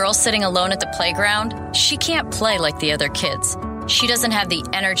little girl sitting alone at the playground, she can't play like the other kids. She doesn't have the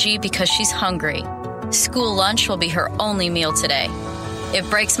energy because she's hungry. School lunch will be her only meal today. It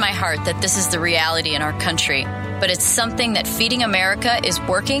breaks my heart that this is the reality in our country, but it's something that Feeding America is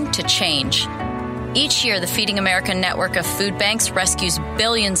working to change. Each year, the Feeding America network of food banks rescues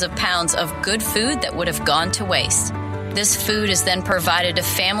billions of pounds of good food that would have gone to waste. This food is then provided to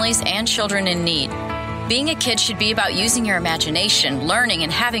families and children in need. Being a kid should be about using your imagination, learning,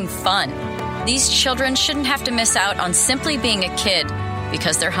 and having fun. These children shouldn't have to miss out on simply being a kid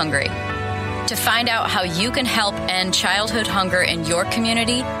because they're hungry. To find out how you can help end childhood hunger in your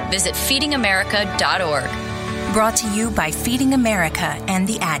community, visit feedingamerica.org. Brought to you by Feeding America and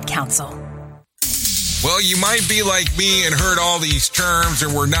the Ad Council. Well, you might be like me and heard all these terms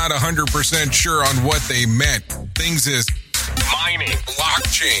and were not 100% sure on what they meant. Things as mining,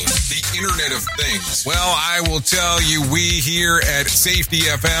 blockchain, the Internet of Things. Well, I will tell you, we here at Safety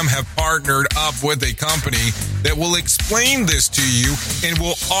FM have partnered up with a company that will explain this to you and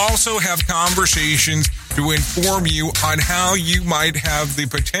will also have conversations to inform you on how you might have the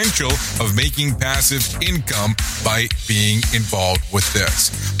potential of making passive income by being involved with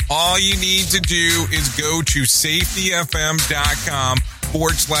this. All you need to do is go to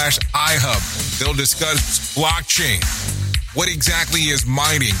safetyfm.com/iHub. They'll discuss blockchain. What exactly is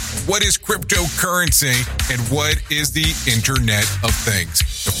mining? What is cryptocurrency? And what is the Internet of Things?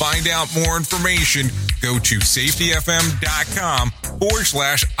 To find out more information, go to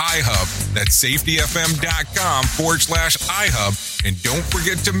safetyfm.com/iHub. That's safetyfm.com/iHub. And don't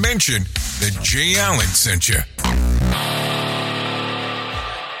forget to mention that Jay Allen sent you.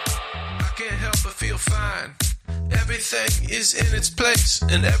 I can't help but feel fine. Everything is in its place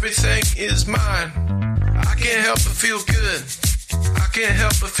and everything is mine. I can't help but feel good. I can't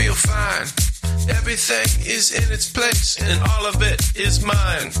help but feel fine. Everything is in its place and all of it is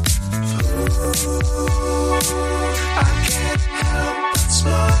mine. I can't help but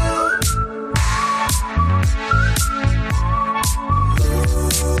smile.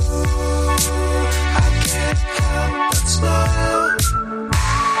 I can't help but smile.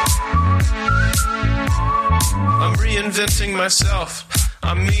 I'm reinventing myself.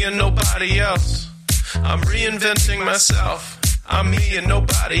 I'm me and nobody else. I'm reinventing myself. I'm me and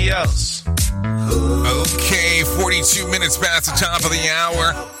nobody else. Okay, 42 minutes past the top of the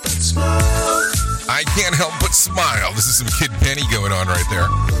hour. I can't help but smile. This is some Kid Penny going on right there.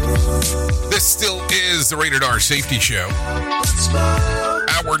 This still is the Rated R Safety Show.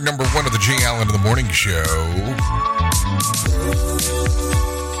 Hour number 1 of the Jay Allen in the Morning Show.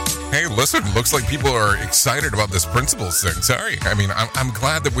 Hey, listen, looks like people are excited about this principles thing. Sorry. I mean, I'm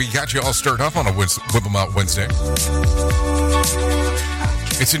glad that we got you all stirred up on a Whip 'em Out Wednesday.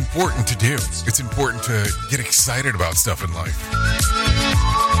 It's important to do. It's important to get excited about stuff in life.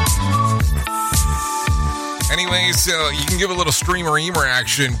 Anyway, so you can give a little streamer-eamer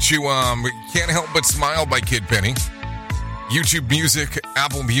action to Can't Help But Smile by Kid Penny. YouTube Music,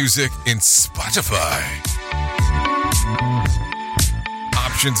 Apple Music, and Spotify.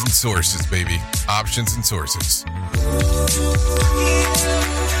 Options and sources, baby. Options and sources.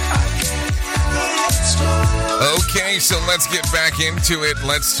 Okay, so let's get back into it.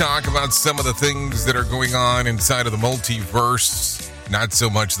 Let's talk about some of the things that are going on inside of the multiverse. Not so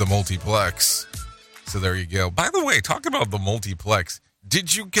much the multiplex. So there you go. By the way, talk about the multiplex.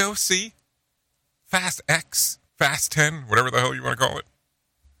 Did you go see Fast X, Fast 10, whatever the hell you want to call it?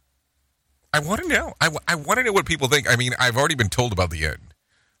 I want to know. I want to know what people think. I mean, I've already been told about the end.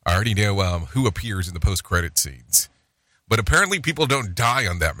 I already know who appears in the post-credit scenes. But apparently people don't die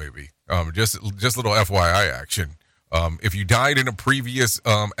on that movie. Just a little FYI action. If you died in a previous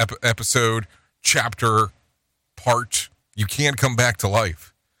episode, chapter, part, you can come back to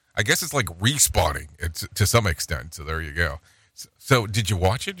life. I guess it's like respawning to some extent. So there you go. So did you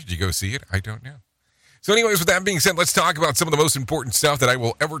watch it? Did you go see it? I don't know. So anyways, with that being said, let's talk about some of the most important stuff that I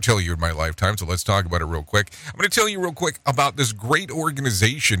will ever tell you in my lifetime. So let's talk about it real quick. I'm going to tell you real quick about this great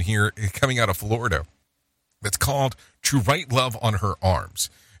organization here coming out of Florida that's called To Write Love on Her Arms.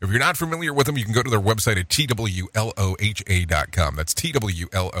 If you're not familiar with them, you can go to their website at twloha.com. That's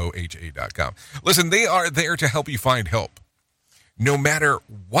twloha.com. Listen, they are there to help you find help. No matter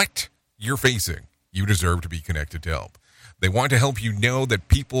what you're facing, you deserve to be connected to help. They want to help you know that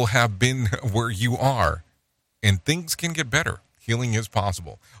people have been where you are and things can get better. Healing is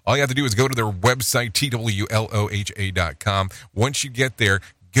possible. All you have to do is go to their website, twloha.com. Once you get there,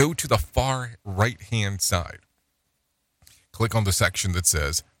 go to the far right-hand side. Click on the section that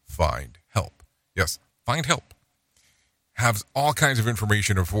says Find Help. Yes, Find Help. Has all kinds of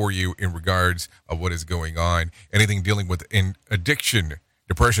information for you in regards of what is going on. Anything dealing with addiction,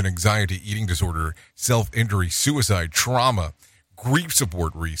 depression, anxiety, eating disorder, self-injury, suicide, trauma, grief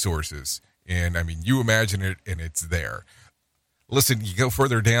support resources. And I mean, you imagine it and it's there. Listen, you go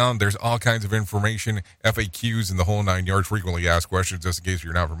further down, there's all kinds of information, FAQs, and the whole 9 yards, frequently asked questions, just in case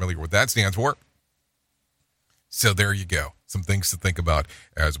you're not familiar with what that stands for. So there you go. Some things to think about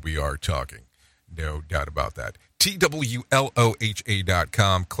as we are talking. No doubt about that. twloha.com.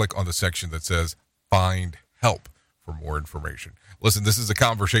 Click on the section that says Find Help for more information. Listen, this is a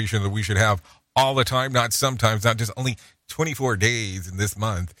conversation that we should have all the time, not sometimes, not just only 24 days in this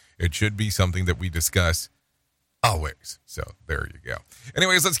month. It should be something that we discuss always. So there you go.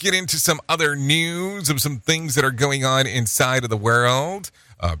 Anyways, let's get into some other news of some things that are going on inside of the world,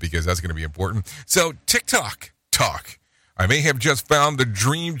 because that's going to be important. So TikTok talk. I may have just found the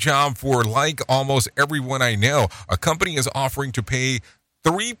dream job for like almost everyone I know. A company is offering to pay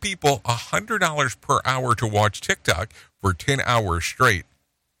 3 people $100 per hour to watch TikTok for 10 hours straight.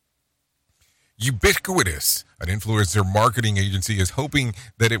 Ubiquitous, an influencer marketing agency, is hoping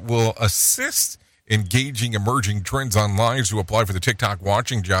that it will assist engaging emerging trends online to apply for the TikTok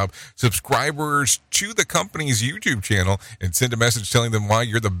watching job. Subscribers to the company's YouTube channel and send a message telling them why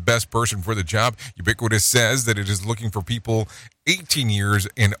you're the best person for the job. Ubiquitous says that it is looking for people 18 years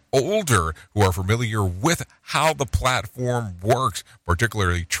and older who are familiar with how the platform works,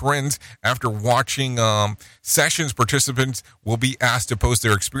 particularly trends. After watching sessions, participants will be asked to post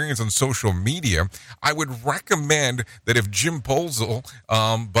their experience on social media. I would recommend that if Jim Posel,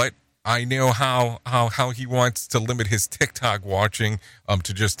 but I know how he wants to limit his TikTok watching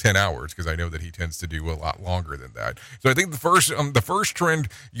to just 10 hours, because I know that he tends to do a lot longer than that. So I think the first trend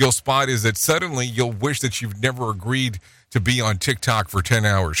you'll spot is that suddenly you'll wish that you've never agreed to be on TikTok for 10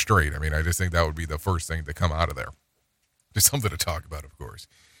 hours straight. I mean, I just think that would be the first thing to come out of there. Just something to talk about, of course.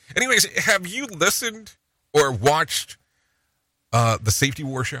 Anyways, have you listened or watched the Safety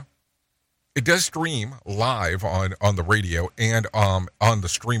War show? It does stream live on the radio and on the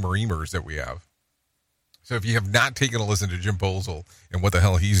streamer-emers that we have. So if you have not taken a listen to Jim Posel and what the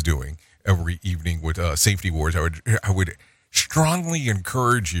hell he's doing every evening with Safety Wars, I would strongly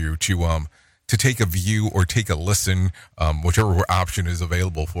encourage you to take a view or take a listen, whichever option is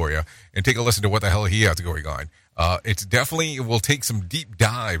available for you, and take a listen to what the hell he has going on. It will take some deep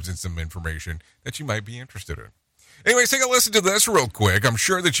dives and some information that you might be interested in. Anyways, take a listen to this real quick. I'm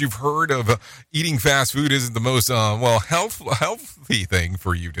sure that you've heard of eating fast food isn't the most, healthy thing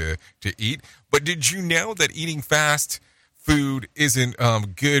for you to eat. But did you know that eating fast food isn't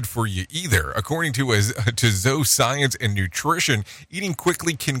good for you either? According to Zoe Science and Nutrition, eating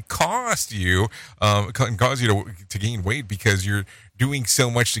quickly can cause you to gain weight because you're doing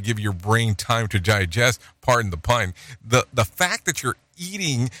so much to give your brain time to digest, pardon the pun. The fact that you're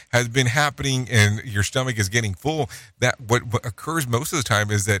eating has been happening and your stomach is getting full, that what occurs most of the time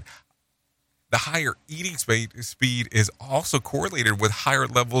is that the higher eating speed is also correlated with higher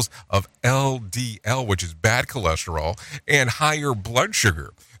levels of LDL, which is bad cholesterol, and higher blood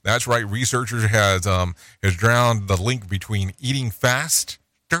sugar. That's right. Researchers has drawn the link between eating faster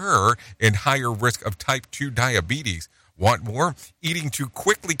and higher risk of type 2 diabetes. Want more? Eating too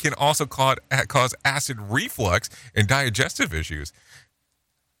quickly can also cause acid reflux and digestive issues.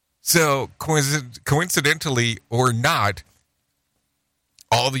 So, coincidentally or not,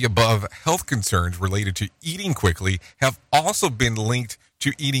 all the above health concerns related to eating quickly have also been linked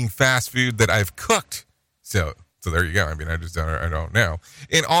to eating fast food that I've cooked. So there you go. I mean, I don't know.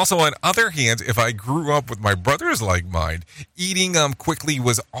 And also, on other hands, if I grew up with my brothers like mine, eating quickly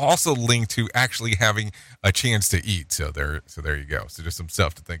was also linked to actually having a chance to eat. So there you go. So just some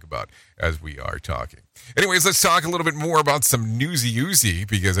stuff to think about as we are talking. Anyways, let's talk a little bit more about some newsy,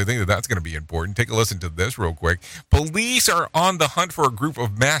 because I think that's going to be important. Take a listen to this real quick. Police are on the hunt for a group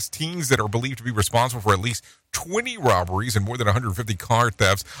of masked teens that are believed to be responsible for at least 20 robberies and more than 150 car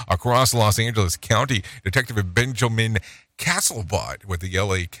thefts across Los Angeles County. Detective Benjamin Castlebot with the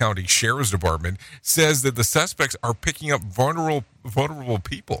LA County Sheriff's Department says that the suspects are picking up vulnerable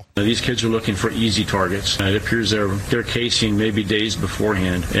people. These kids are looking for easy targets. It appears they're casing maybe days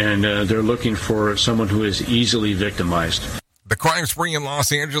beforehand, and they're looking for someone who is easily victimized. The crime spree in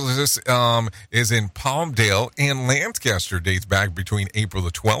Los Angeles is in Palmdale and Lancaster, dates back between April the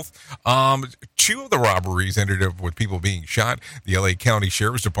 12th. 2 of the robberies ended up with people being shot. The LA County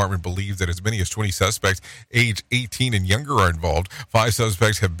Sheriff's Department believes that as many as 20 suspects aged 18 and younger are involved. 5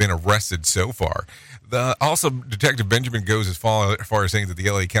 suspects have been arrested so far. Also, Detective Benjamin goes as far as saying that the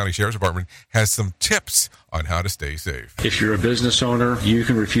LA County Sheriff's Department has some tips on how to stay safe. If you're a business owner, you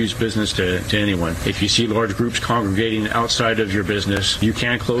can refuse business to anyone. If you see large groups congregating outside of your business, you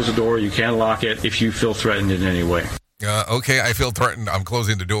can't close the door, you can't lock it if you feel threatened in any way. Okay, I feel threatened. I'm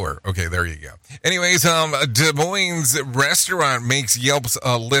closing the door. Okay, there you go. Anyways, Des Moines restaurant makes Yelp's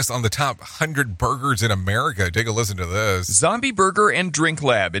list on the top 100 burgers in America. Take a listen to this. Zombie Burger and Drink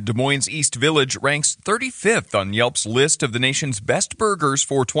Lab in Des Moines East Village ranks 35th on Yelp's list of the nation's best burgers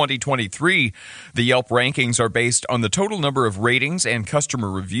for 2023. The Yelp rankings are based on the total number of ratings and customer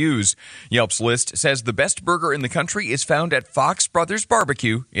reviews. Yelp's list says the best burger in the country is found at Fox Brothers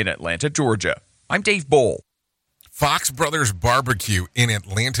Barbecue in Atlanta, Georgia. I'm Dave Bohl. Fox Brothers Barbecue in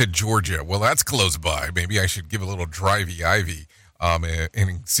Atlanta, Georgia. Well, that's close by. Maybe I should give a little drivey-ivy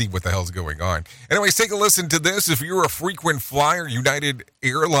and see what the hell's going on. Anyways, take a listen to this. If you're a frequent flyer, United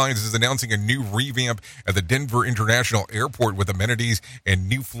Airlines is announcing a new revamp at the Denver International Airport with amenities and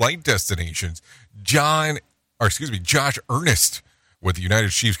new flight destinations. Josh Ernest with the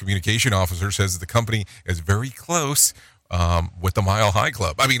United Chief Communication Officer says that the company is very close with the Mile High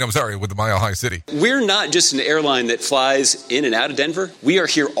Club. With the Mile High City. We're not just an airline that flies in and out of Denver. We are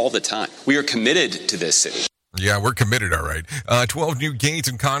here all the time. We are committed to this city. Yeah, we're committed, all right. 12 new gates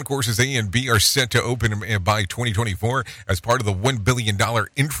and concourses A and B are set to open by 2024 as part of the $1 billion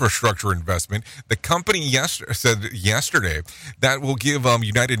infrastructure investment. The company said yesterday that will give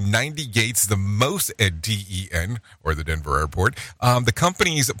United 90 gates, the most at DEN, or the Denver Airport. The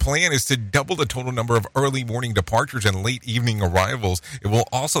company's plan is to double the total number of early morning departures and late evening arrivals. It will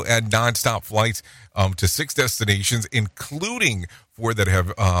also add nonstop flights to 6 destinations, including 4 that have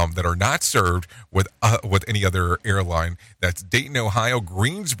that are not served with any other airline. That's Dayton, Ohio,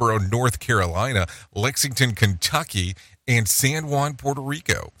 Greensboro, North Carolina, Lexington, Kentucky, and San Juan, Puerto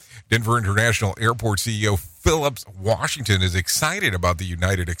Rico. Denver International Airport CEO Phillips Washington is excited about the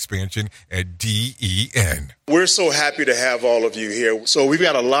United expansion at DEN. We're so happy to have all of you here. So we've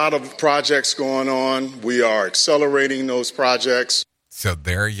got a lot of projects going on. We are accelerating those projects. So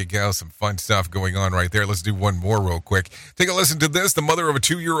there you go. Some fun stuff going on right there. Let's do one more real quick. Take a listen to this. The mother of a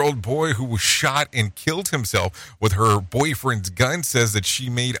 2-year-old boy who was shot and killed himself with her boyfriend's gun says that she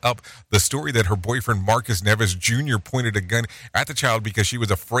made up the story that her boyfriend Marcus Nevis Jr. pointed a gun at the child because she was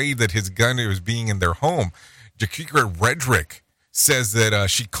afraid that his gun was being in their home. Jakika Redrick says that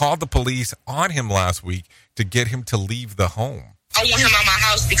she called the police on him last week to get him to leave the home. I want him out my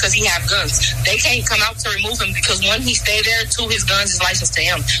house because he have guns. They can't come out to remove him because one, he stay there, 2, his guns is licensed to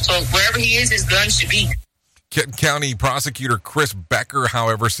him. So wherever he is, his gun should be. Kenton County Prosecutor Chris Becker,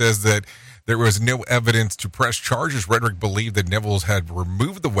 however, says that there was no evidence to press charges. Redrick believed that Neville's had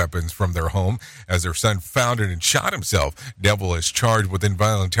removed the weapons from their home as their son found it and shot himself. Neville is charged with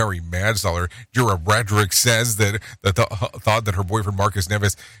involuntary manslaughter. Jura Redrick says that thought that her boyfriend Marcus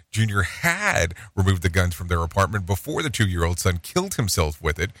Nevis Jr. had removed the guns from their apartment before the 2-year-old son killed himself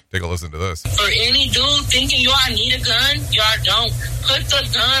with it. Take a listen to this. For any dude thinking y'all need a gun, y'all don't. Put the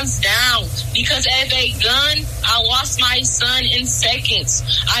guns down. Because as a gun, I lost my son in seconds.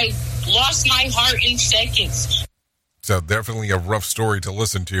 I lost my heart in seconds. So definitely a rough story to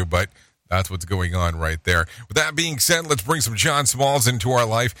listen to, but that's what's going on right there. With that being said, let's bring some John Smalls into our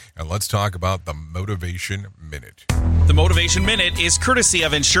life, and let's talk about the Motivation Minute. The Motivation Minute is courtesy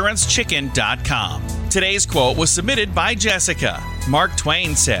of InsuranceChicken.com. Today's quote was submitted by Jessica. Mark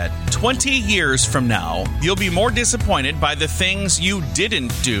Twain said, 20 years from now, you'll be more disappointed by the things you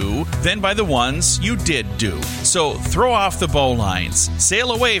didn't do than by the ones you did do. So throw off the bowlines,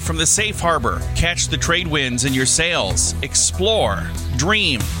 sail away from the safe harbor, catch the trade winds in your sails, explore,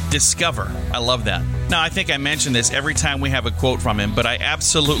 dream, discover. I love that. Now, I think I mention this every time we have a quote from him, but I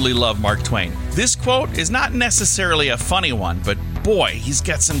absolutely love Mark Twain. This quote is not necessarily a funny one, but boy, he's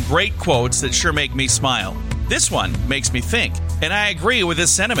got some great quotes that sure make me smile. This one makes me think, and I agree with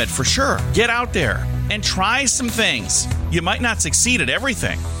his sentiment for sure. Get out there and try some things. You might not succeed at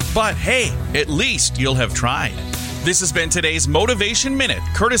everything, but hey, at least you'll have tried. This has been today's Motivation Minute,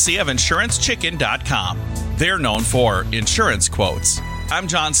 courtesy of InsuranceChicken.com. They're known for insurance quotes. I'm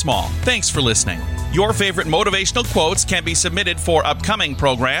John Small. Thanks for listening. Your favorite motivational quotes can be submitted for upcoming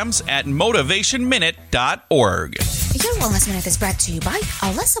programs at motivationminute.org. Your Wellness Minute is brought to you by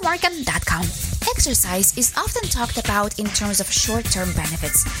alessamorgan.com. Exercise is often talked about in terms of short-term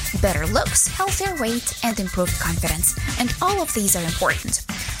benefits, better looks, healthier weight, and improved confidence, and all of these are important.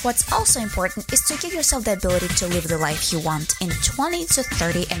 What's also important is to give yourself the ability to live the life you want in 20 to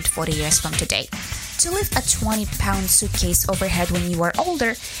 30 and 40 years from today. To lift a 20-pound suitcase overhead when you are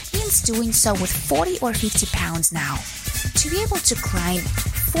older means doing so with 40 or 50 pounds now. To be able to climb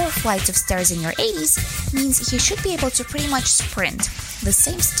 4 flights of stairs in your 80s means you should be able to pretty much sprint the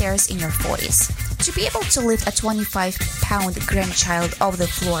same stairs in your 40s. To be able to lift a 25-pound grandchild off the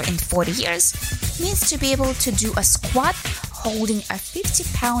floor in 40 years means to be able to do a squat holding a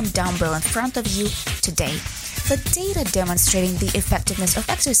 50-pound dumbbell in front of you today. The data demonstrating the effectiveness of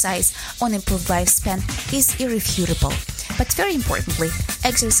exercise on improved lifespan is irrefutable. But very importantly,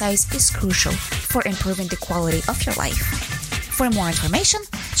 exercise is crucial for improving the quality of your life. For more information,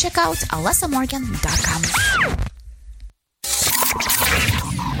 check out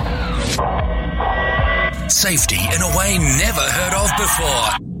alessamorgan.com. Safety in a way never heard of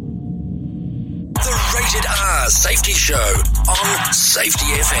before. The Rated R Safety Show on Safety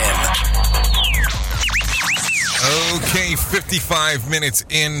FM. Okay, 55 minutes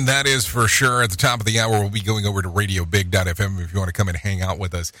in, that is for sure. At the top of the hour, we'll be going over to radiobig.fm if you want to come and hang out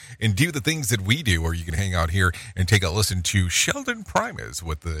with us and do the things that we do, or you can hang out here and take a listen to Sheldon Primus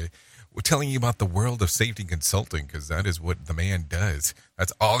with telling you about the world of safety consulting, because that is what the man does.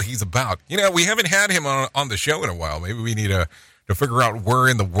 That's all he's about. You know, we haven't had him on the show in a while. Maybe we need to figure out where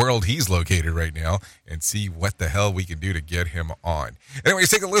in the world he's located right now and see what the hell we can do to get him on. Anyways,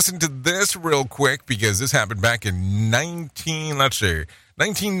 take a listen to this real quick, because this happened back in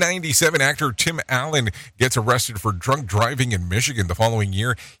 1997. Actor Tim Allen gets arrested for drunk driving in Michigan. The following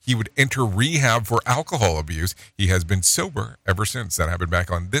year, he would enter rehab for alcohol abuse. He has been sober ever since. That happened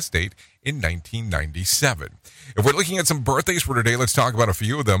back on this date in 1997. If we're looking at some birthdays for today, let's talk about a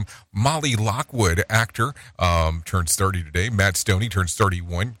few of them. Molly Lockwood, actor, turns 30 today. Matt Stoney turns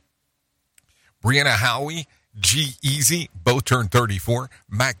 31. Brianna Howie, G-Eazy, both turned 34.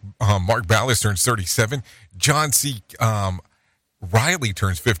 Mark Ballas turns 37. John C. Riley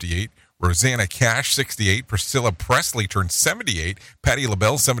turns 58. Rosanna Cash, 68. Priscilla Presley turns 78. Patti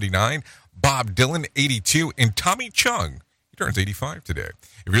LaBelle, 79. Bob Dylan, 82. And Tommy Chung, he turns 85 today.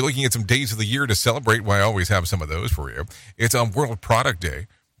 If you're looking at some days of the year to celebrate, well, I always have some of those for you. It's on World Product Day,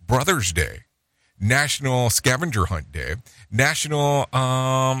 Brothers Day, National Scavenger Hunt Day, National,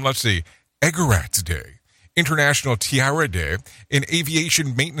 Egg Rats Day, International Tiara Day, and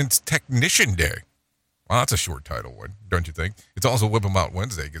Aviation Maintenance Technician Day. Well, that's a short title one, don't you think? It's also Whip 'em Out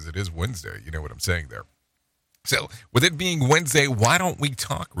Wednesday, because it is Wednesday. You know what I'm saying there. So, with it being Wednesday, why don't we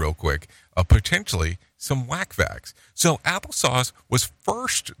talk real quick potentially some whack facts. So, applesauce was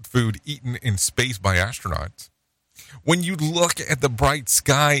first food eaten in space by astronauts. When you look at the bright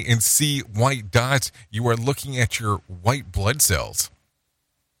sky and see white dots, you are looking at your white blood cells.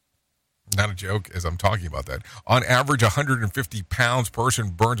 Not a joke as I'm talking about that. On average, 150 pounds person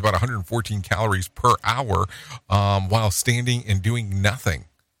burns about 114 calories per hour while standing and doing nothing.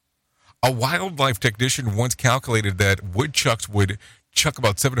 A wildlife technician once calculated that woodchucks would chuck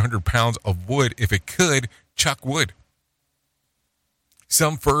about 700 pounds of wood if it could chuck wood.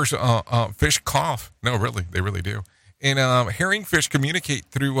 Some fish cough. No, really, they really do. And herringfish communicate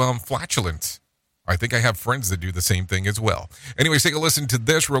through flatulence. I think I have friends that do the same thing as well. Anyways, take a listen to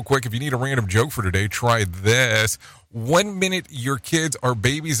this real quick. If you need a random joke for today, try this. 1 minute your kids are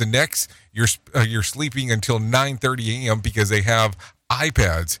babies, and next you're sleeping until 9:30 a.m. because they have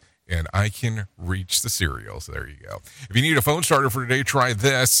iPads, and I can reach the cereal. So there you go. If you need a phone starter for today, try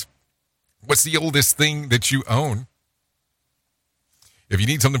this. What's the oldest thing that you own? If you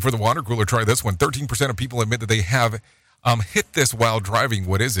need something for the water cooler, try this one. 13% of people admit that they have hit this while driving.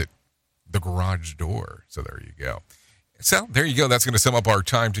 What is it? The garage door. So there you go. So there you go. That's going to sum up our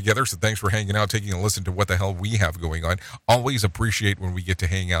time together. So thanks for hanging out, taking a listen to what the hell we have going on. Always appreciate when we get to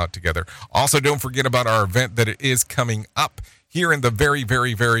hang out together. Also, don't forget about our event that it is coming up here in the very,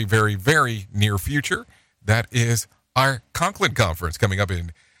 very, very, very, very near future. That is our Conklin Conference coming up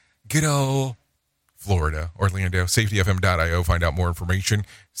in good old Florida, Orlando. SafetyFM.io. Find out more information.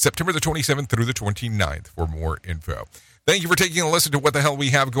 September the 27th through the 29th for more info. Thank you for taking a listen to what the hell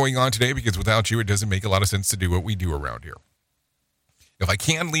we have going on today, because without you, it doesn't make a lot of sense to do what we do around here. If I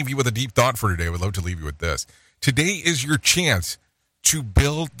can leave you with a deep thought for today, I would love to leave you with this. Today is your chance to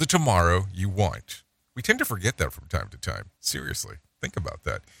build the tomorrow you want. We tend to forget that from time to time. Seriously. Think about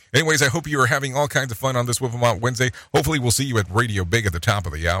that. Anyways, I hope you are having all kinds of fun on this Whip 'em Out Wednesday. Hopefully we'll see you at Radio Big at the top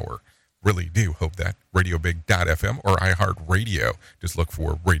of the hour. Really do hope that. RadioBig.fm or iHeartRadio. Just look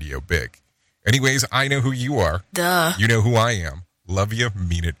for Radio Big. Anyways, I know who you are. Duh. You know who I am. Love you,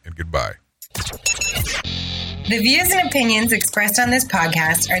 mean it, and goodbye. The views and opinions expressed on this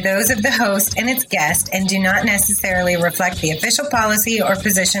podcast are those of the host and its guest and do not necessarily reflect the official policy or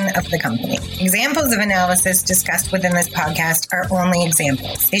position of the company. Examples of analysis discussed within this podcast are only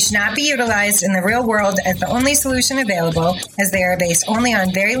examples. They should not be utilized in the real world as the only solution available, as they are based only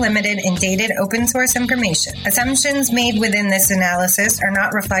on very limited and dated open source information. Assumptions made within this analysis are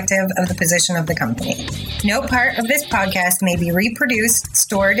not reflective of the position of the company. No part of this podcast may be reproduced,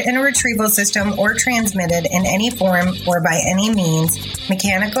 stored in a retrieval system, or transmitted in any form or by any means,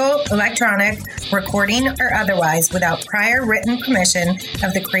 mechanical, electronic, recording, or otherwise, without prior written permission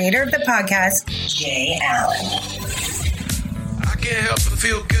of the creator of the podcast, Jay Allen. I can't help but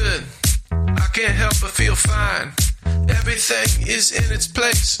feel good. I can't help but feel fine. Everything is in its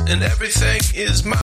place and everything is mine.